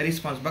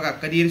रिस्पॉन्स बघा,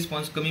 कधी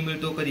रिस्पॉन्स कमी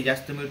मिळतो, कधी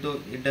जास्त मिळतो,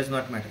 इट डज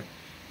नॉट मॅटर.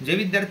 जे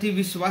विद्यार्थी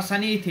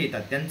विश्वासाने इथे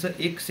येतात त्यांचं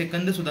 1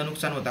 सेकंदसुद्धा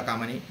नुकसान होता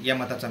कामा नये, या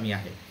मताचा मी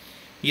आहे.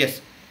 येस,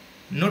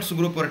 नोट्स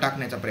ग्रुपवर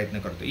टाकण्याचा प्रयत्न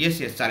करतो.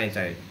 येस,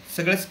 चालेल.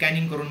 सगळं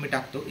स्कॅनिंग करून मी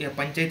टाकतो. या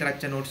पंचायत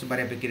राजच्या नोट्स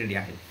बऱ्यापैकी रेडी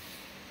आहेत.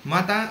 मग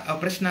आता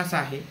प्रश्न असा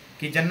आहे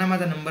की ज्यांना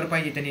माझा नंबर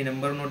पाहिजे त्यांनी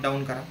नंबर नोट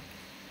डाऊन करा.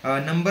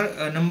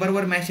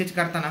 नंबरवर मेसेज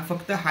करताना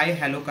फक्त हाय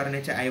हॅलो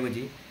करण्याच्या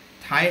ऐवजी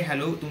हाय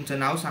हॅलो तुमचं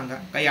नाव सांगा,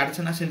 काही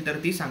अडचण असेल तर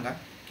ती सांगा,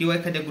 किंवा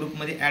एखाद्या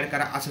ग्रुपमध्ये ॲड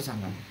करा असं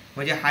सांगा,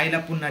 म्हणजे हायला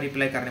पुन्हा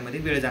रिप्लाय करण्यामध्ये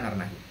वेळ जाणार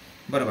नाही.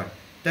 बरोबर.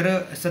 तर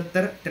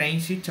 70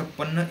 83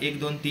 56 1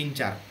 2 3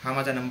 4 हा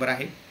माझा नंबर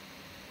आहे.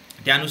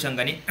 त्या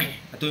अनुषंगाने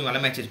तुम्ही मला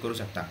मेसेज करू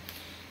शकता.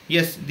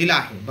 येस, दिला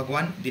आहे,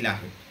 भगवान दिला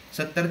आहे.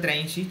 70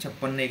 83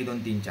 56 1 2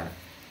 3 4.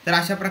 तर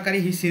अशा प्रकारे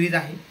ही सिरीज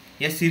आहे.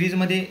 या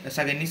सिरीजमध्ये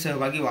सगळ्यांनी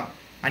सहभागी व्हा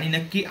आणि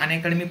नक्की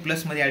अनअकॅडमी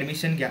प्लसमध्ये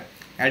ॲडमिशन घ्या.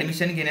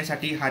 ॲडमिशन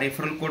घेण्यासाठी हा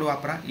रेफरल कोड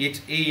वापरा,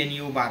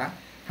 HANU12.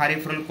 हा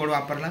रेफरल कोड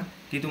वापरला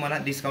की तुम्हाला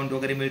डिस्काउंट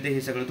वगैरे मिळते,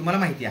 हे सगळं तुम्हाला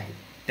माहिती आहे.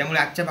 त्यामुळे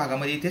आजच्या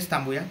भागामध्ये इथेच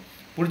थांबूया,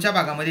 पुढच्या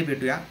भागामध्ये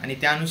भेटूया आणि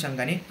त्या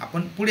अनुषंगाने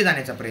आपण पुढे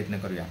जाण्याचा प्रयत्न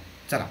करूया.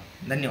 चला,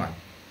 धन्यवाद.